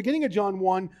according to the beginning of John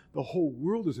 1, the whole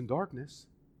world is in darkness.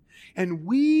 And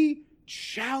we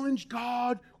challenge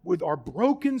God with our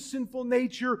broken, sinful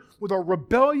nature, with our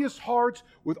rebellious hearts,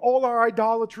 with all our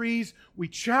idolatries. We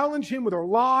challenge him with our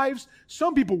lives.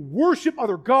 Some people worship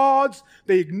other gods.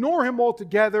 They ignore him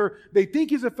altogether. They think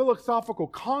he's a philosophical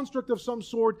construct of some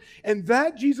sort, and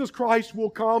that Jesus Christ will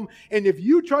come, and if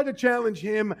you try to challenge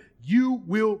him, you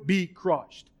will be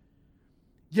crushed.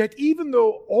 Yet even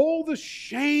though all the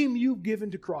shame you've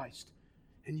given to Christ,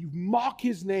 and you mock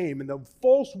his name and the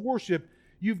false worship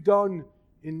you've done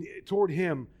toward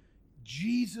him,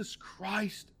 Jesus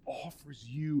Christ offers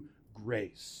you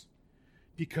grace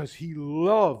because he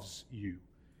loves you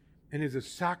and is a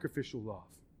sacrificial love.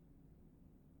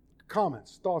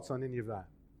 Comments, thoughts on any of that?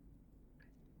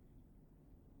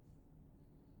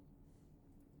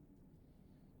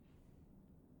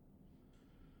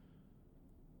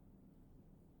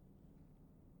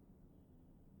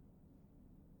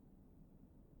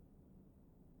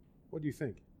 What do you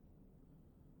think?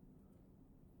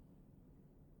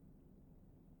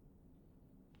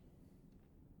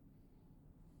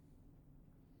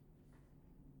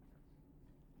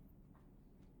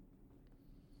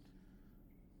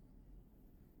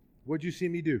 What did you see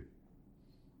me do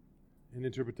in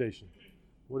interpretation?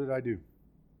 What did I do?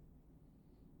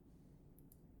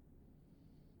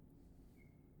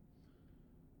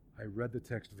 I read the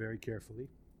text very carefully.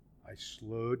 I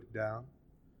slowed down.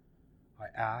 I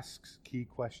asked key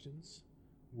questions.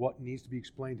 What needs to be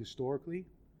explained historically?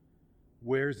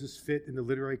 Where does this fit in the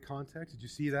literary context? Did you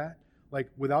see that? Like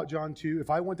without John 2,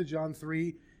 if I went to John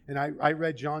 3 and I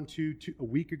read John 2 a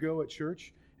week ago at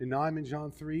church, and now I'm in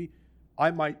John 3,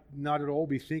 I might not at all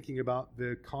be thinking about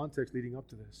the context leading up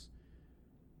to this.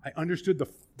 I understood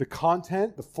the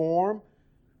content, the form.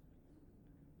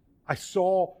 I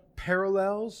saw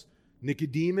parallels.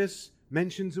 Nicodemus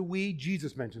mentions a we,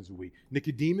 Jesus mentions a we.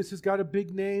 Nicodemus has got a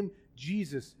big name,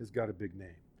 Jesus has got a big name.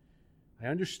 I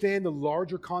understand the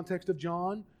larger context of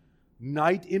John,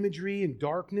 night imagery and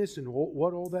darkness and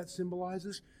what all that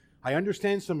symbolizes. I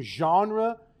understand some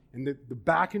genre and the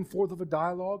back and forth of a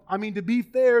dialogue. I mean, to be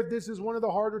fair, this is one of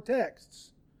the harder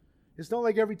texts. It's not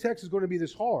like every text is going to be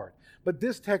this hard, but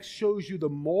this text shows you the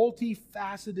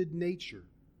multifaceted nature.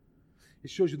 It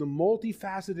shows you the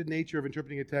multifaceted nature of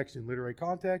interpreting a text in literary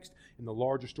context, in the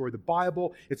larger story of the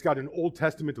Bible. It's got an Old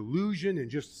Testament allusion in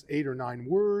just 8 or 9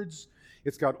 words.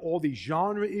 It's got all these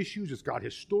genre issues. It's got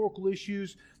historical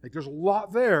issues. Like there's a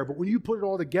lot there, but when you put it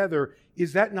all together,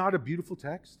 is that not a beautiful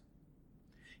text?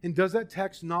 And does that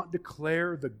text not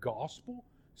declare the gospel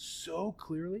so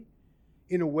clearly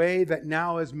in a way that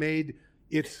now has made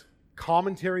its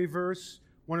commentary verse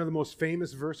one of the most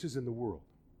famous verses in the world?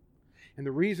 And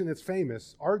the reason it's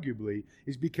famous, arguably,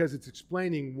 is because it's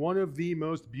explaining one of the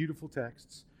most beautiful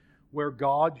texts where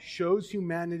God shows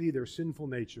humanity their sinful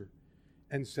nature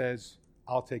and says,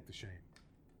 I'll take the shame.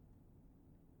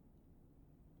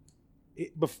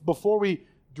 Before we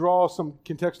draw some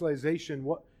contextualization,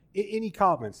 any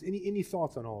comments, any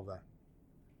thoughts on all of that?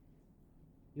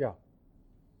 Yeah.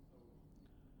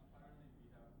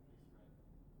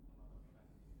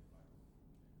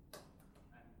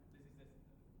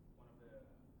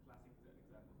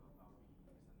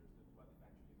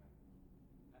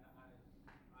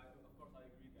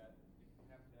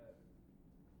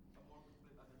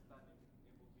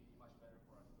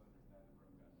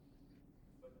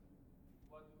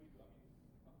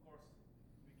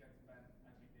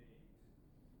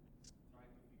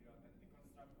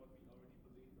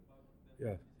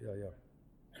 Yeah.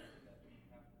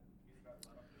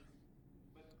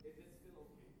 But is it still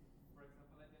okay? For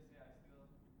example, let's just say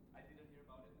I didn't hear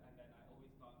about it, and then I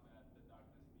always thought that the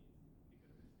darkness means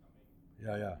because it's coming.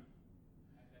 Yeah.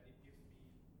 And then it gives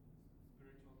me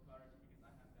spiritual courage because I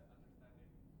have that understanding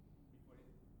before it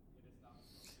is not.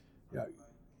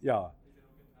 Yeah. Is it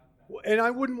okay to have that? Well, and I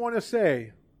wouldn't want to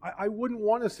say,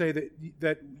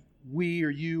 that we or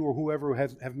you or whoever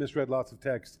have misread lots of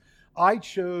texts. I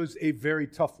chose a very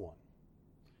tough one.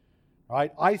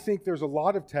 Right? I think there's a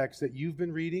lot of texts that you've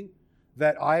been reading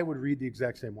that I would read the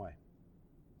exact same way.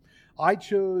 I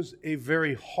chose a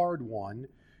very hard one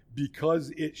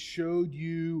because it showed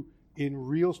you in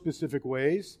real specific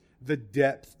ways the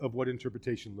depth of what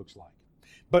interpretation looks like.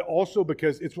 But also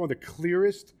because it's one of the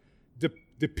clearest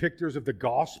depictors of the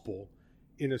gospel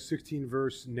in a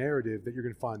 16-verse narrative that you're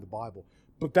going to find in the Bible.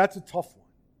 But that's a tough one,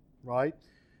 right?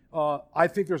 I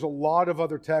think there's a lot of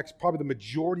other texts, probably the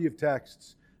majority of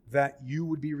texts that you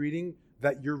would be reading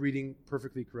that you're reading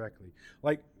perfectly correctly.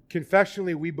 Like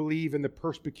confessionally, we believe in the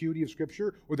perspicuity of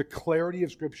Scripture or the clarity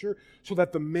of Scripture so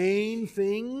that the main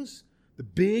things, the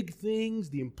big things,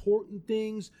 the important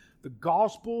things, the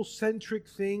gospel-centric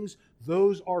things,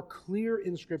 those are clear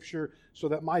in Scripture so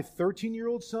that my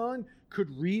 13-year-old son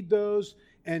could read those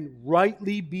and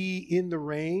rightly be in the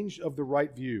range of the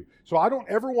right view. So I don't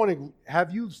ever want to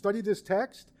have you study this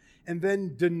text and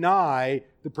then deny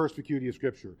the perspicuity of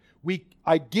Scripture.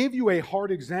 I give you a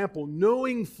hard example,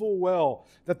 knowing full well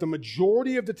that the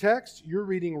majority of the text you're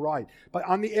reading right. But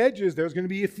on the edges, there's going to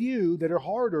be a few that are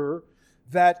harder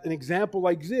that an example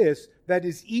like this, that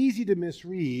is easy to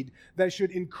misread, that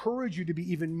should encourage you to be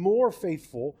even more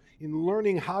faithful in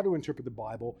learning how to interpret the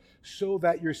Bible so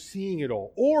that you're seeing it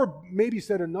all. Or maybe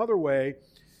said another way,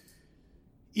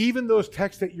 even those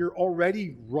texts that you're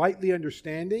already rightly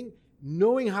understanding,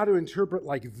 knowing how to interpret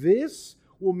like this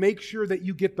will make sure that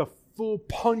you get the full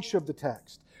punch of the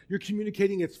text. You're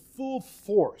communicating its full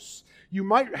force. You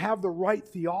might have the right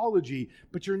theology,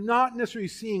 but you're not necessarily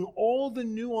seeing all the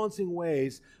nuancing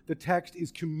ways the text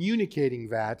is communicating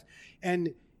that.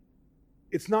 And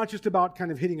it's not just about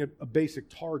kind of hitting a basic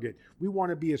target. We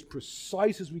want to be as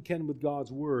precise as we can with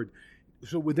God's word.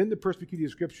 So within the perspicuity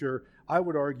of Scripture, I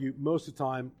would argue most of the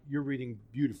time you're reading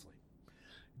beautifully.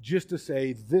 Just to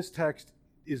say this text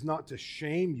is not to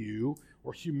shame you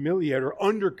or humiliate or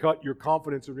undercut your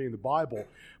confidence in reading the Bible,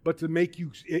 but to make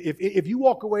you, if you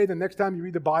walk away the next time you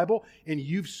read the Bible and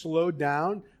you've slowed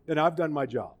down, then I've done my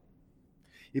job.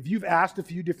 If you've asked a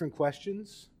few different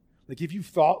questions, like if you've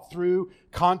thought through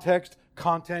context,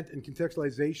 content, and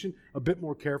contextualization a bit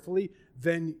more carefully,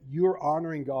 then you're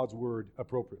honoring God's word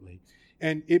appropriately.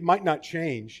 And it might not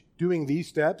change doing these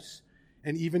steps,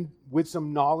 and even with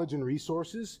some knowledge and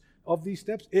resources of these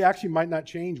steps, it actually might not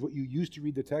change what you used to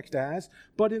read the text as,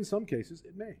 but in some cases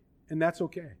it may, and that's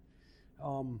okay.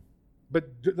 But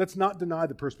let's not deny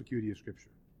the perspicuity of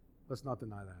Scripture. Let's not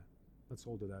deny that. Let's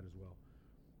hold to that as well.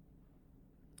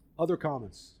 Other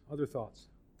comments, other thoughts?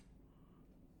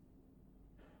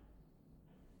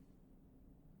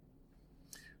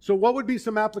 So what would be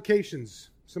some applications,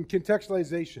 some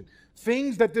contextualization?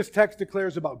 Things that this text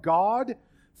declares about God,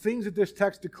 things that this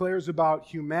text declares about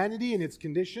humanity and its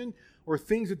condition, or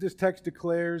things that this text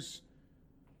declares...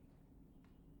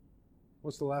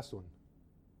 What's the last one?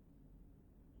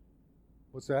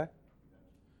 What's that?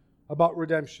 About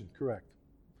redemption, correct.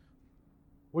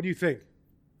 What do you think?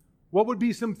 What would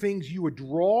be some things you would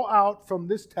draw out from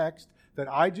this text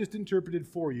that I just interpreted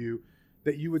for you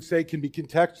that you would say can be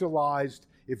contextualized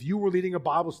if you were leading a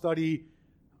Bible study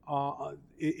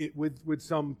with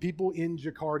some people in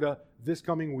Jakarta this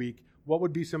coming week? What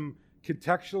would be some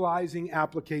contextualizing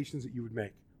applications that you would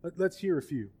make? Let's hear a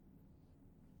few.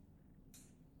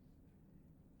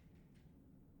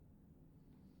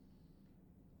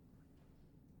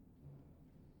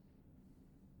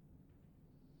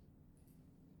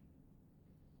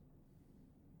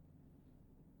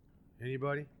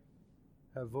 Anybody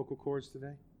have vocal cords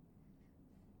today?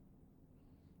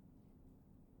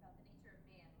 About the nature of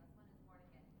man. Unless one is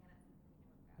born again, he cannot see the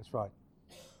kingdom of God. That's right.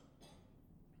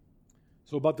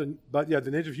 So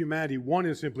the nature of humanity, one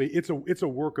is simply it's a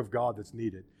work of God that's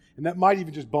needed. And that might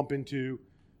even just bump into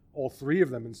all three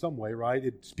of them in some way, right?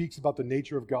 It speaks about the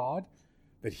nature of God,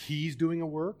 that He's doing a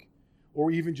work, or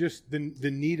even just the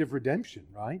need of redemption,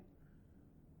 right?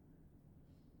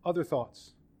 Other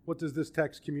thoughts? What does this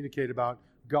text communicate about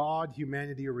God,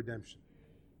 humanity, or redemption?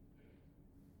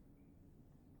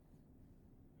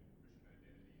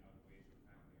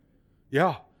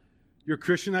 Yeah. Your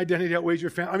Christian identity outweighs your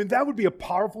family. I mean, that would be a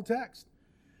powerful text.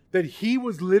 That he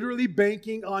was literally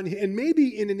banking on, and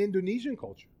maybe in an Indonesian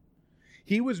culture,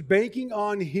 he was banking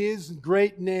on his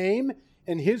great name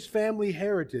and his family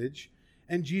heritage,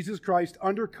 and Jesus Christ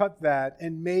undercut that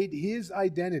and made his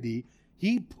identity.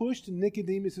 He pushed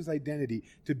Nicodemus' identity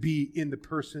to be in the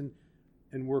person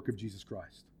and work of Jesus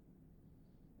Christ.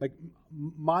 Like,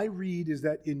 my read is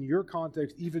that in your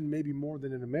context, even maybe more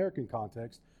than in American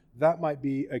context, that might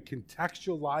be a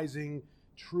contextualizing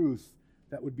truth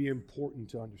that would be important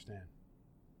to understand.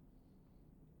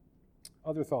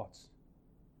 Other thoughts?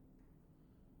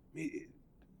 The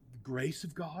grace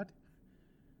of God?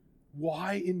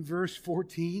 Why in verse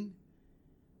 14?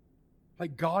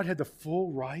 Like, God had the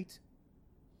full right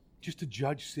just to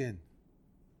judge sin.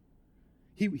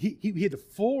 He had the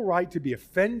full right to be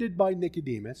offended by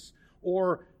Nicodemus,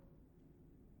 or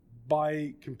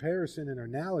by comparison and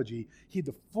analogy, he had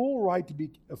the full right to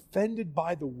be offended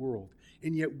by the world.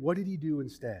 And yet, what did he do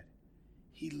instead?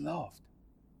 He loved.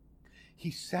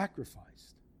 He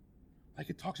sacrificed. Like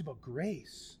it talks about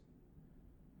grace.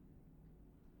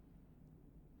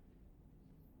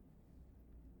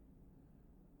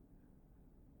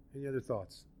 Any other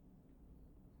thoughts?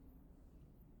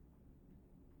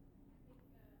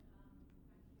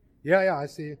 Yeah, I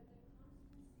see you.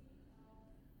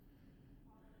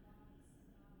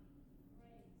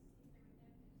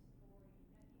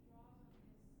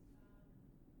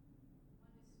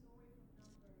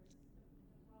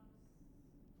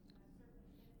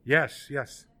 Yes.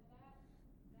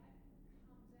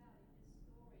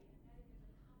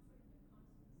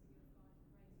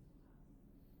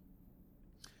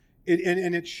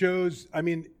 And it shows, I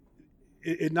mean,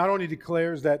 it not only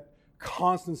declares that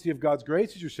constancy of God's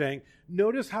grace, as you're saying,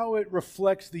 notice how it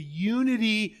reflects the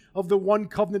unity of the one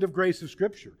covenant of grace of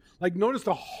Scripture. Like, notice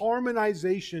the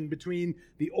harmonization between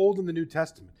the Old and the New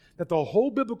Testament. That the whole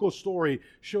biblical story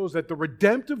shows that the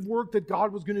redemptive work that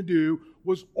God was going to do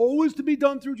was always to be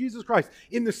done through Jesus Christ.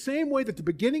 In the same way that the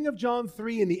beginning of John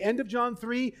 3 and the end of John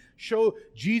 3 show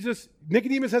Jesus,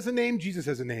 Nicodemus has a name, Jesus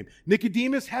has a name.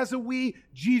 Nicodemus has a we,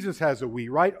 Jesus has a we,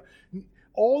 right?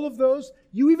 All of those,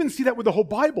 you even see that with the whole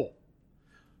Bible.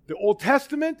 The Old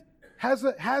Testament has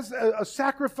a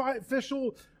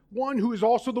sacrificial one who is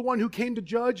also the one who came to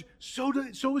judge. So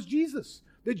is Jesus.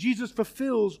 That Jesus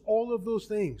fulfills all of those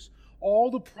things. All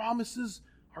the promises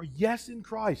are yes in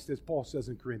Christ, as Paul says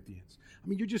in Corinthians. I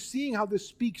mean, you're just seeing how this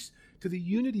speaks to the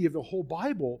unity of the whole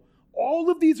Bible. All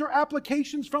of these are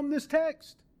applications from this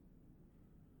text.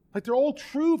 Like, they're all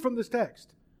true from this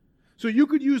text. So you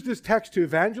could use this text to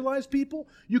evangelize people.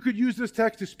 You could use this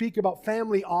text to speak about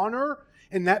family honor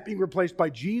and that being replaced by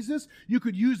Jesus. You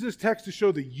could use this text to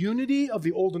show the unity of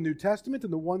the Old and New Testament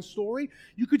and the one story.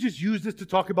 You could just use this to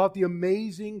talk about the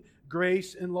amazing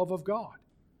grace and love of God.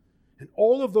 And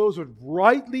all of those would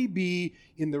rightly be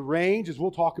in the range, as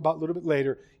we'll talk about a little bit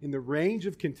later, in the range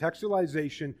of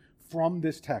contextualization from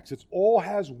this text. It all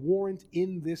has warrant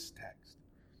in this text.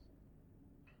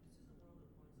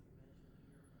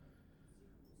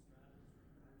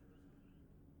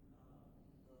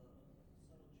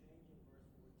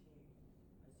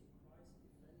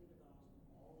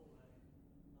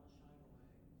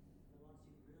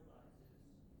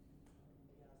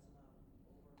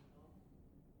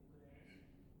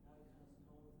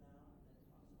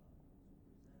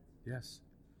 Yes.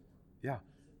 Yeah.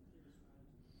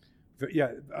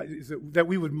 Yeah. That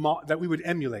we would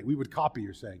emulate, we would copy,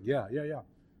 you're saying. Yeah.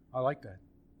 I like that.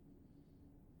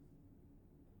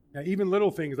 Now, even little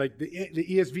things like the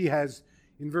ESV has,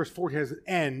 in verse 14, has an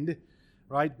end,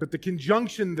 right? But the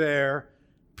conjunction there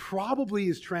probably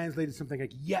is translated something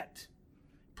like yet.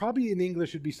 Probably in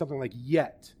English should be something like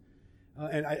yet.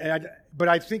 But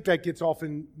I think that gets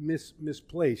often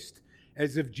misplaced,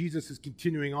 as if Jesus is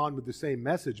continuing on with the same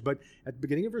message. But at the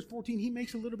beginning of verse 14, he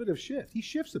makes a little bit of shift. He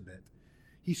shifts a bit.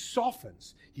 He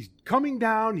softens. He's coming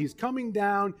down,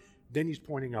 then he's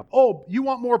pointing up. Oh, you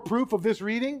want more proof of this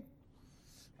reading?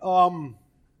 Literary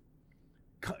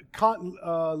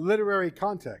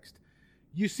context.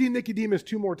 You see Nicodemus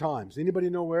 2 more times. Anybody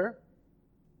know where?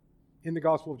 In the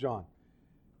Gospel of John.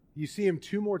 You see him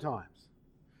 2 more times.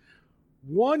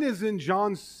 One is in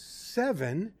John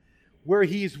 7, where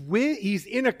he's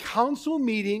in a council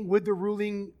meeting with the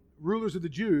rulers of the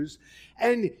Jews,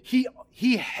 and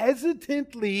he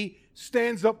hesitantly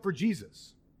stands up for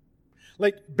Jesus.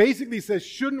 Like, basically says,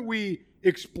 shouldn't we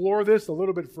explore this a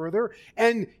little bit further?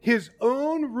 And his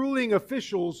own ruling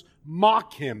officials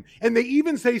mock him. And they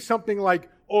even say something like,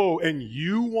 oh, and do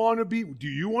you want to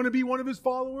be one of his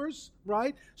followers?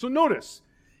 Right? So notice,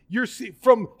 you're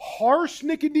from harsh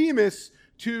Nicodemus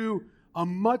to a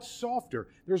much softer.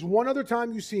 There's one other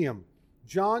time you see him.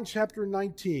 John chapter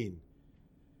 19.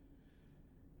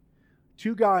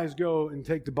 2 guys go and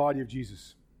take the body of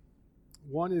Jesus.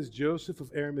 One is Joseph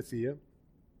of Arimathea,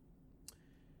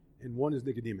 and one is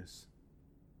Nicodemus.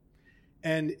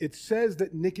 And it says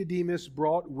that Nicodemus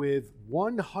brought with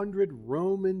 100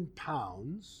 Roman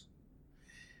pounds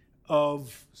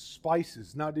of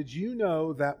spices. Now, did you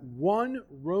know that 1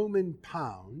 Roman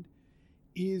pound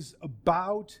is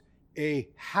about a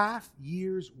half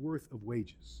year's worth of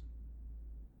wages?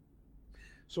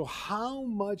 So how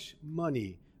much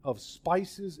money of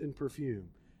spices and perfume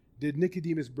did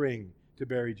Nicodemus bring to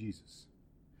bury Jesus?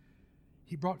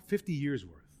 He brought 50 years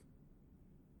worth.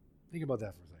 Think about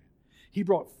that for a second. He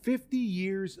brought 50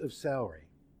 years of salary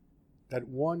that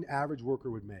one average worker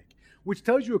would make, which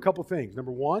tells you a couple things.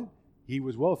 Number one, he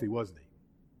was wealthy, wasn't he?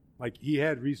 Like, he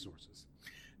had resources.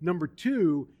 Number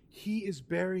two, he is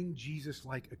burying Jesus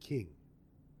like a king.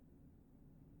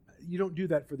 You don't do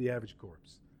that for the average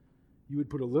corpse. You would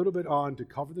put a little bit on to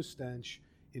cover the stench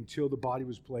until the body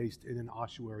was placed in an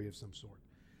ossuary of some sort.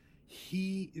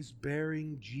 He is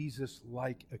burying Jesus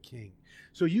like a king.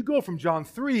 So you go from John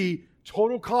 3,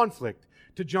 total conflict,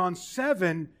 to John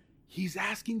 7, he's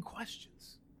asking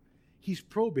questions. He's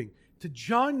probing. To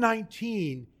John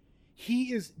 19,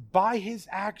 he is, by his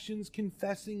actions,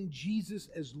 confessing Jesus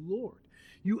as Lord.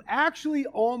 You actually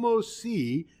almost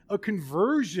see a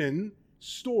conversion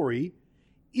story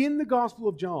in the Gospel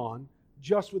of John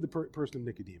just with the person of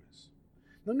Nicodemus.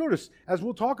 Now notice, as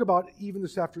we'll talk about even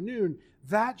this afternoon,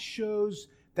 that shows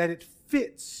that it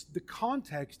fits the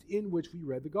context in which we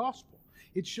read the Gospel.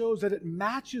 It shows that it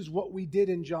matches what we did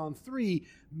in John 3,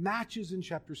 matches in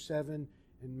chapter 7,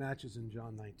 and matches in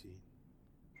John 19.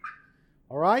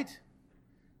 All right?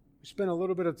 We spent a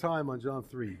little bit of time on John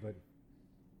 3, but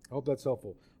I hope that's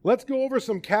helpful. Let's go over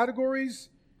some categories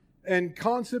and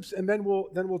concepts, and then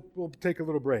we'll take a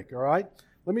little break, all right?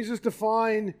 Let me just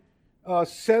define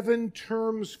 7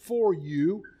 terms for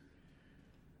you.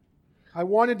 I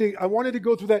wanted to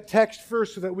go through that text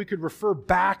first so that we could refer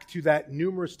back to that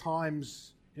numerous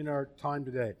times in our time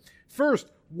today.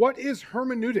 First, what is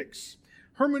hermeneutics?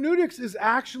 Hermeneutics is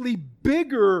actually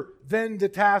bigger than the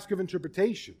task of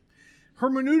interpretation.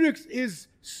 Hermeneutics is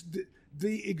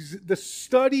the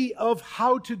study of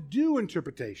how to do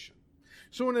interpretation.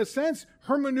 So in a sense,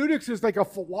 hermeneutics is like a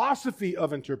philosophy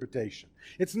of interpretation.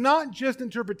 It's not just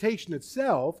interpretation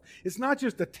itself. It's not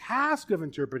just the task of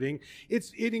interpreting.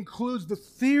 It includes the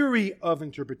theory of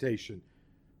interpretation.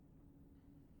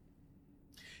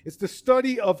 It's the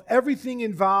study of everything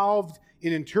involved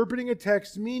in interpreting a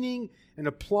text's meaning and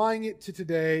applying it to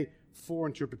today for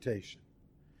interpretation.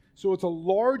 So it's a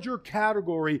larger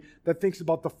category that thinks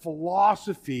about the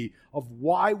philosophy of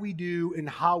why we do and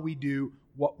how we do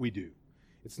what we do.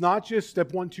 It's not just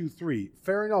step 1, 2, 3.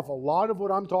 Fair enough, a lot of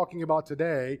what I'm talking about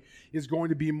today is going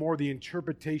to be more the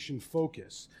interpretation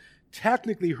focus.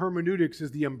 Technically, hermeneutics is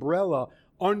the umbrella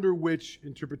under which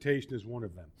interpretation is one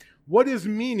of them. What is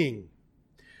meaning?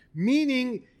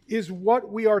 Meaning is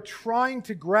what we are trying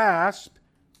to grasp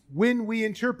when we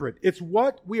interpret. It's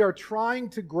what we are trying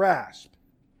to grasp.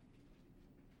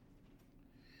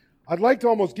 I'd like to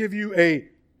almost give you a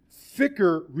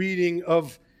thicker reading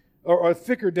of, or a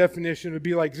thicker definition. It would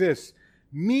be like this.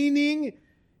 Meaning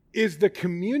is the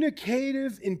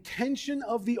communicative intention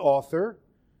of the author.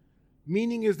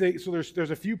 Meaning is so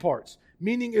there's a few parts.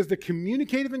 Meaning is the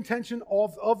communicative intention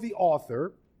of the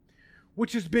author,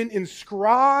 which has been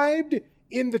inscribed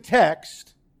in the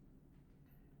text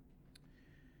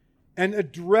and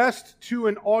addressed to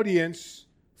an audience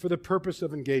for the purpose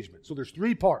of engagement. So there's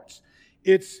 3 parts.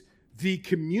 It's the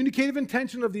communicative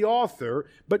intention of the author,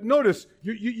 but notice,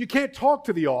 you can't talk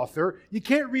to the author, you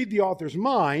can't read the author's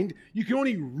mind, you can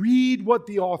only read what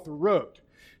the author wrote.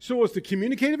 So it's the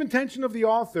communicative intention of the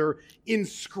author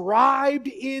inscribed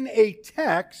in a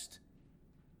text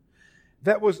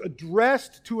that was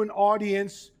addressed to an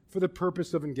audience for the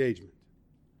purpose of engagement.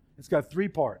 It's got 3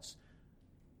 parts.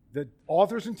 The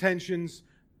author's intentions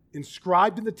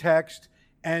inscribed in the text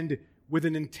and with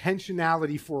an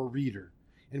intentionality for a reader.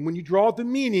 And when you draw out the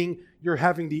meaning, you're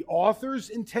having the author's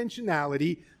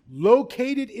intentionality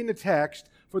located in the text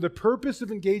for the purpose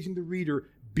of engaging the reader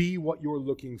be what you're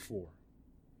looking for.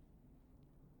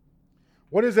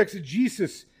 What is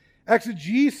exegesis?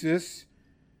 Exegesis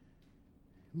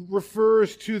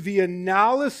refers to the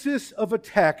analysis of a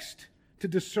text to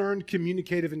discern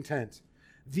communicative intent.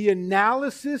 The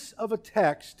analysis of a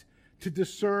text to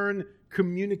discern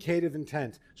communicative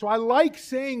intent. So I like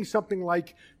saying something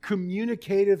like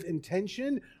communicative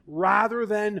intention rather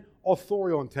than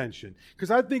authorial intention, because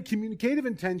I think communicative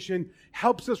intention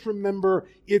helps us remember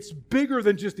it's bigger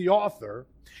than just the author.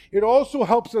 It also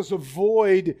helps us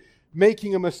avoid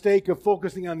making a mistake of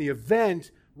focusing on the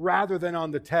event rather than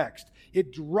on the text.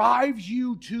 It drives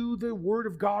you to the Word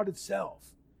of God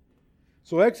itself.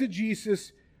 So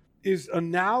exegesis is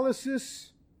analysis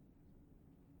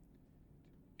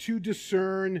to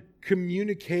discern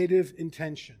communicative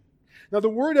intention. Now, the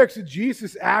word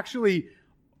exegesis actually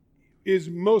is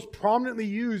most prominently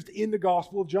used in the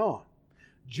Gospel of John.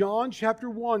 John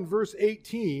chapter 1, verse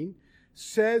 18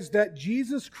 says that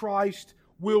Jesus Christ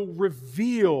will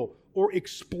reveal or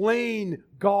explain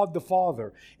God the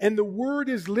Father. And the word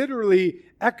is literally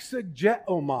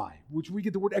exegeomai, which we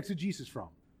get the word exegesis from.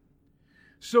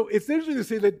 So it's interesting to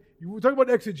say that we're talking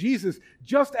about exegesis,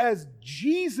 just as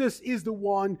Jesus is the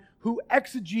one who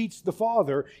exegetes the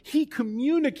Father, he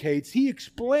communicates, he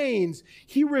explains,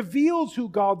 he reveals who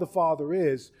God the Father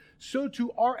is, so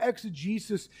too our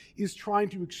exegesis is trying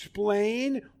to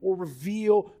explain or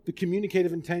reveal the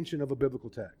communicative intention of a biblical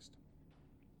text.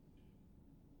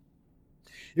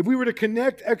 If we were to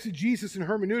connect exegesis and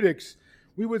hermeneutics,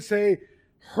 we would say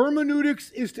hermeneutics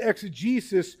is to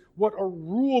exegesis what a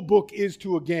rule book is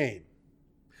to a game.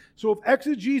 So if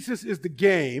exegesis is the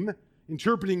game,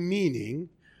 interpreting meaning,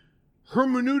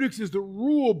 hermeneutics is the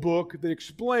rule book that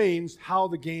explains how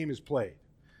the game is played.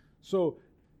 So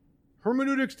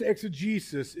hermeneutics to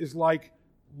exegesis is like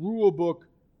rule book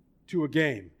to a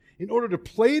game. In order to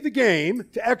play the game,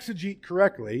 to exegete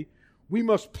correctly, we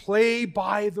must play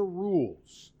by the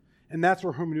rules. And that's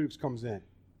where hermeneutics comes in.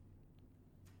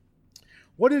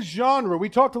 What is genre? We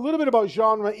talked a little bit about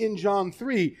genre in John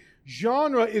 3.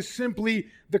 Genre is simply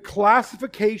the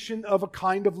classification of a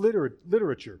kind of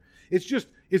literature. It's just,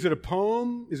 is it a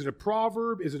poem? Is it a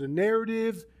proverb? Is it a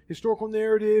narrative, historical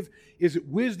narrative? Is it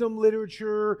wisdom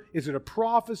literature? Is it a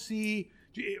prophecy?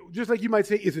 Just like you might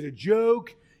say, is it a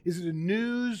joke? Is it a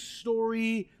news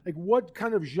story? Like, what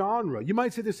kind of genre? You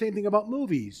might say the same thing about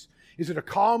movies. Is it a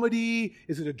comedy?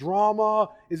 Is it a drama?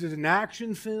 Is it an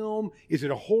action film? Is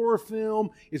it a horror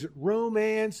film? Is it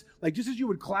romance? Like, just as you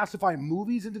would classify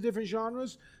movies into different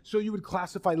genres, so you would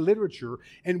classify literature.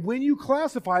 And when you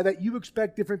classify that, you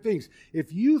expect different things.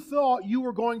 If you thought you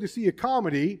were going to see a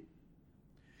comedy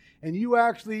and you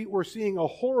actually were seeing a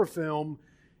horror film,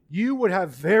 you would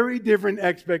have very different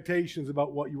expectations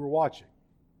about what you were watching.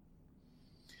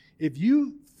 If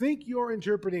you think you're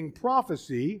interpreting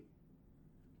prophecy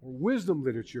or wisdom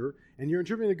literature, and you're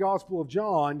interpreting the Gospel of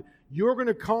John, you're going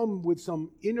to come with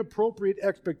some inappropriate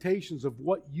expectations of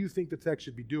what you think the text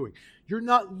should be doing. You're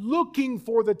not looking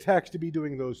for the text to be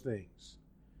doing those things.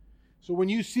 So when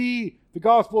you see the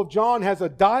Gospel of John has a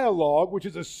dialogue, which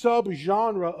is a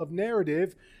subgenre of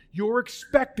narrative, you're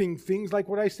expecting things like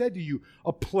what I said to you,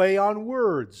 a play on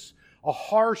words, a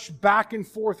harsh back and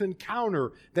forth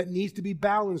encounter that needs to be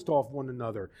balanced off one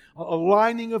another, a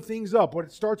lining of things up.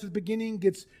 What starts at the beginning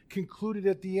gets concluded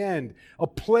at the end, a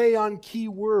play on key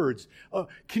words, a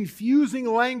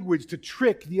confusing language to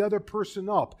trick the other person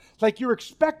up. Like you're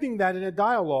expecting that in a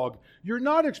dialogue. You're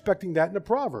not expecting that in a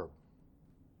proverb.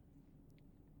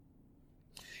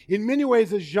 In many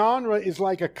ways, a genre is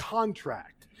like a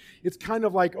contract. It's kind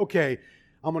of like, okay,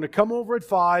 I'm going to come over at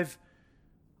 5.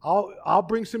 I'll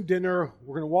bring some dinner.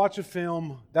 We're going to watch a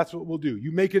film. That's what we'll do.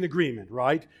 You make an agreement,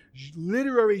 right?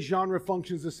 Literary genre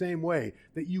functions the same way,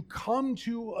 that you come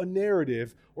to a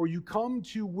narrative or you come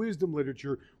to wisdom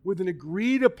literature with an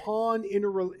agreed upon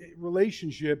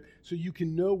interrelationship so you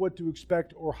can know what to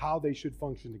expect or how they should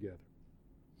function together.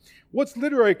 What's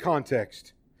literary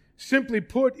context? Simply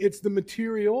put, it's the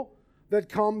material that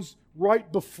comes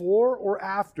right before or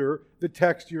after the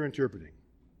text you're interpreting.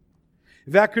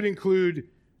 That could include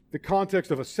the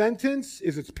context of a sentence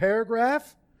is its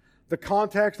paragraph. The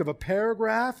context of a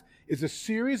paragraph is a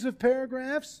series of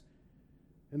paragraphs.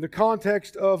 And the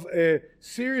context of a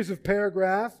series of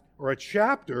paragraphs or a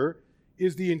chapter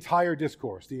is the entire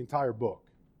discourse, the entire book.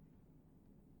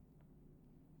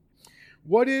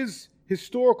 What is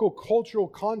historical cultural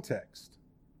context?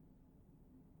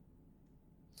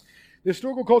 The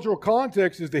historical cultural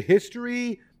context is the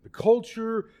history, the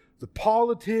culture, the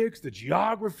politics, the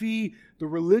geography, the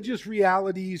religious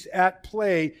realities at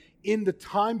play in the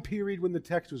time period when the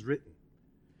text was written.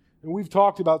 And we've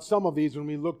talked about some of these when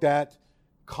we looked at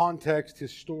context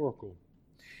historical.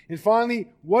 And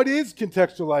finally, what is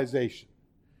contextualization?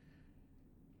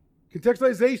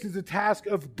 Contextualization is the task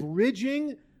of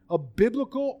bridging a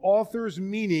biblical author's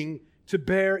meaning to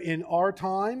bear in our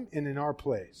time and in our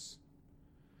place.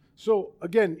 So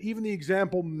again, even the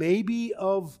example maybe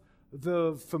of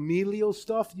the familial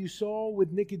stuff you saw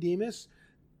with Nicodemus,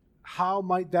 how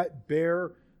might that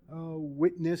bear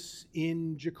witness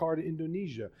in Jakarta,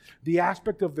 Indonesia? The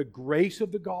aspect of the grace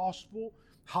of the gospel,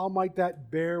 how might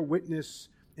that bear witness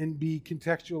and be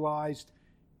contextualized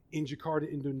in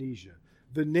Jakarta, Indonesia?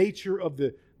 The nature of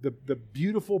the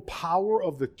beautiful power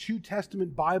of the Two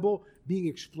Testament Bible being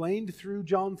explained through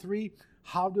John 3,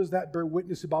 how does that bear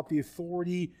witness about the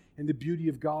authority and the beauty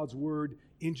of God's word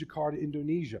in Jakarta,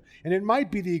 Indonesia? And it might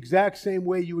be the exact same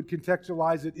way you would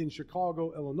contextualize it in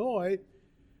Chicago, Illinois,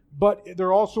 but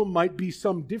there also might be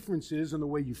some differences in the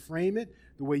way you frame it,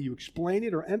 the way you explain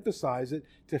it or emphasize it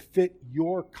to fit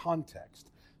your context.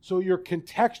 So you're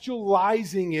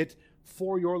contextualizing it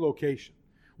for your location,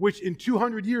 which in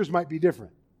 200 years might be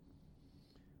different.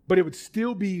 But it would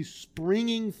still be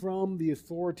springing from the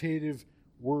authoritative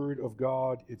Word of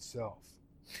God itself.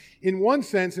 In one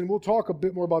sense, and we'll talk a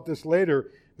bit more about this later,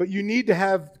 but you need to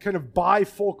have kind of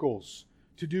bifocals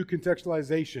to do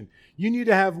contextualization. You need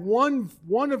to have one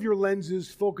of your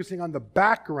lenses focusing on the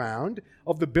background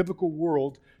of the biblical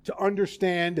world to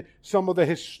understand some of the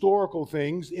historical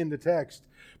things in the text.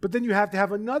 But then you have to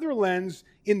have another lens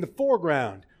in the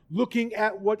foreground, looking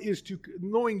at what is to,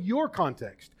 knowing your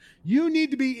context. You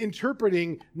need to be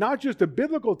interpreting not just a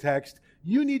biblical text,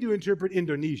 you need to interpret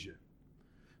Indonesia.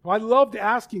 Well, I loved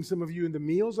asking some of you in the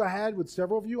meals I had with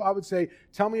several of you. I would say,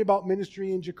 tell me about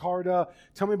ministry in Jakarta.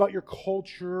 Tell me about your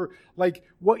culture. Like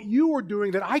what you were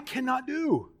doing that I cannot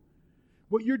do.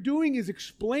 What you're doing is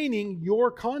explaining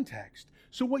your context.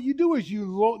 So what you do is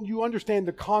you understand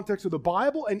the context of the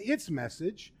Bible and its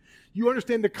message. You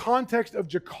understand the context of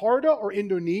Jakarta or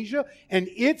Indonesia and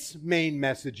its main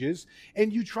messages.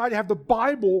 And you try to have the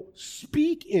Bible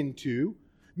speak into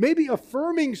maybe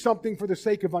affirming something for the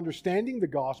sake of understanding the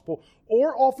gospel,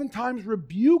 or oftentimes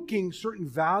rebuking certain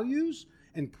values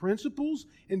and principles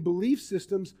and belief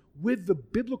systems with the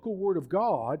biblical word of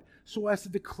God so as to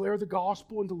declare the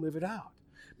gospel and to live it out.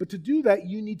 But to do that,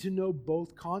 you need to know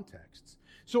both contexts.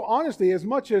 So honestly, as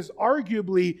much as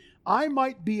arguably I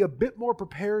might be a bit more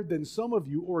prepared than some of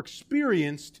you or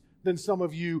experienced than some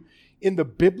of you in the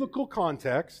biblical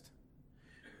context,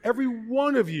 every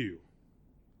one of you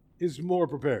is more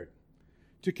prepared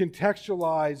to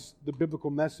contextualize the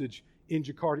biblical message in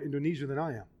Jakarta, Indonesia than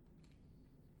I am.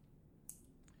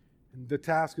 And the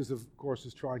task is, of course,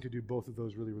 is trying to do both of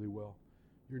those really, really well.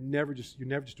 You're never just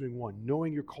doing one.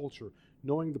 Knowing your culture,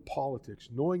 knowing the politics,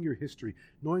 knowing your history,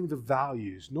 knowing the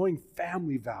values, knowing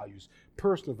family values,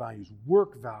 personal values,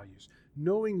 work values,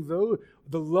 knowing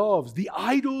the loves, the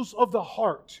idols of the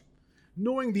heart,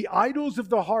 knowing the idols of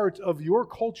the heart of your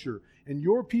culture and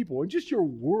your people and just your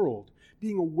world,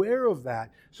 being aware of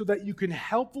that so that you can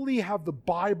helpfully have the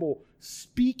Bible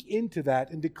speak into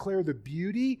that and declare the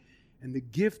beauty and the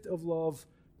gift of love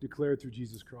declared through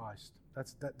Jesus Christ.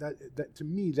 That to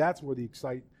me, that's where the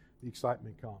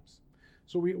excitement comes.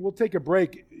 So we'll take a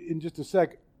break in just a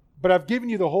sec, but I've given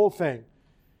you the whole thing.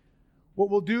 What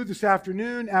we'll do this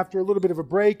afternoon, after a little bit of a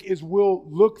break, is we'll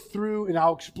look through and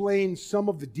I'll explain some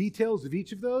of the details of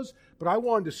each of those. But I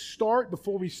wanted to start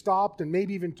before we stopped and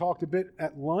maybe even talked a bit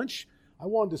at lunch. I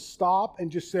wanted to stop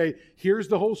and just say, here's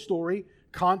the whole story,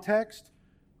 context,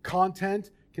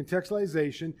 content,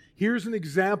 contextualization. Here's an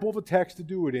example of a text to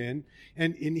do it in.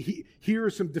 And here are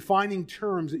some defining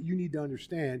terms that you need to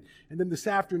understand. And then this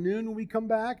afternoon when we come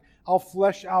back, I'll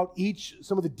flesh out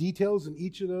some of the details in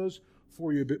each of those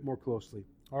for you a bit more closely.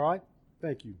 All right?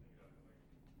 Thank you.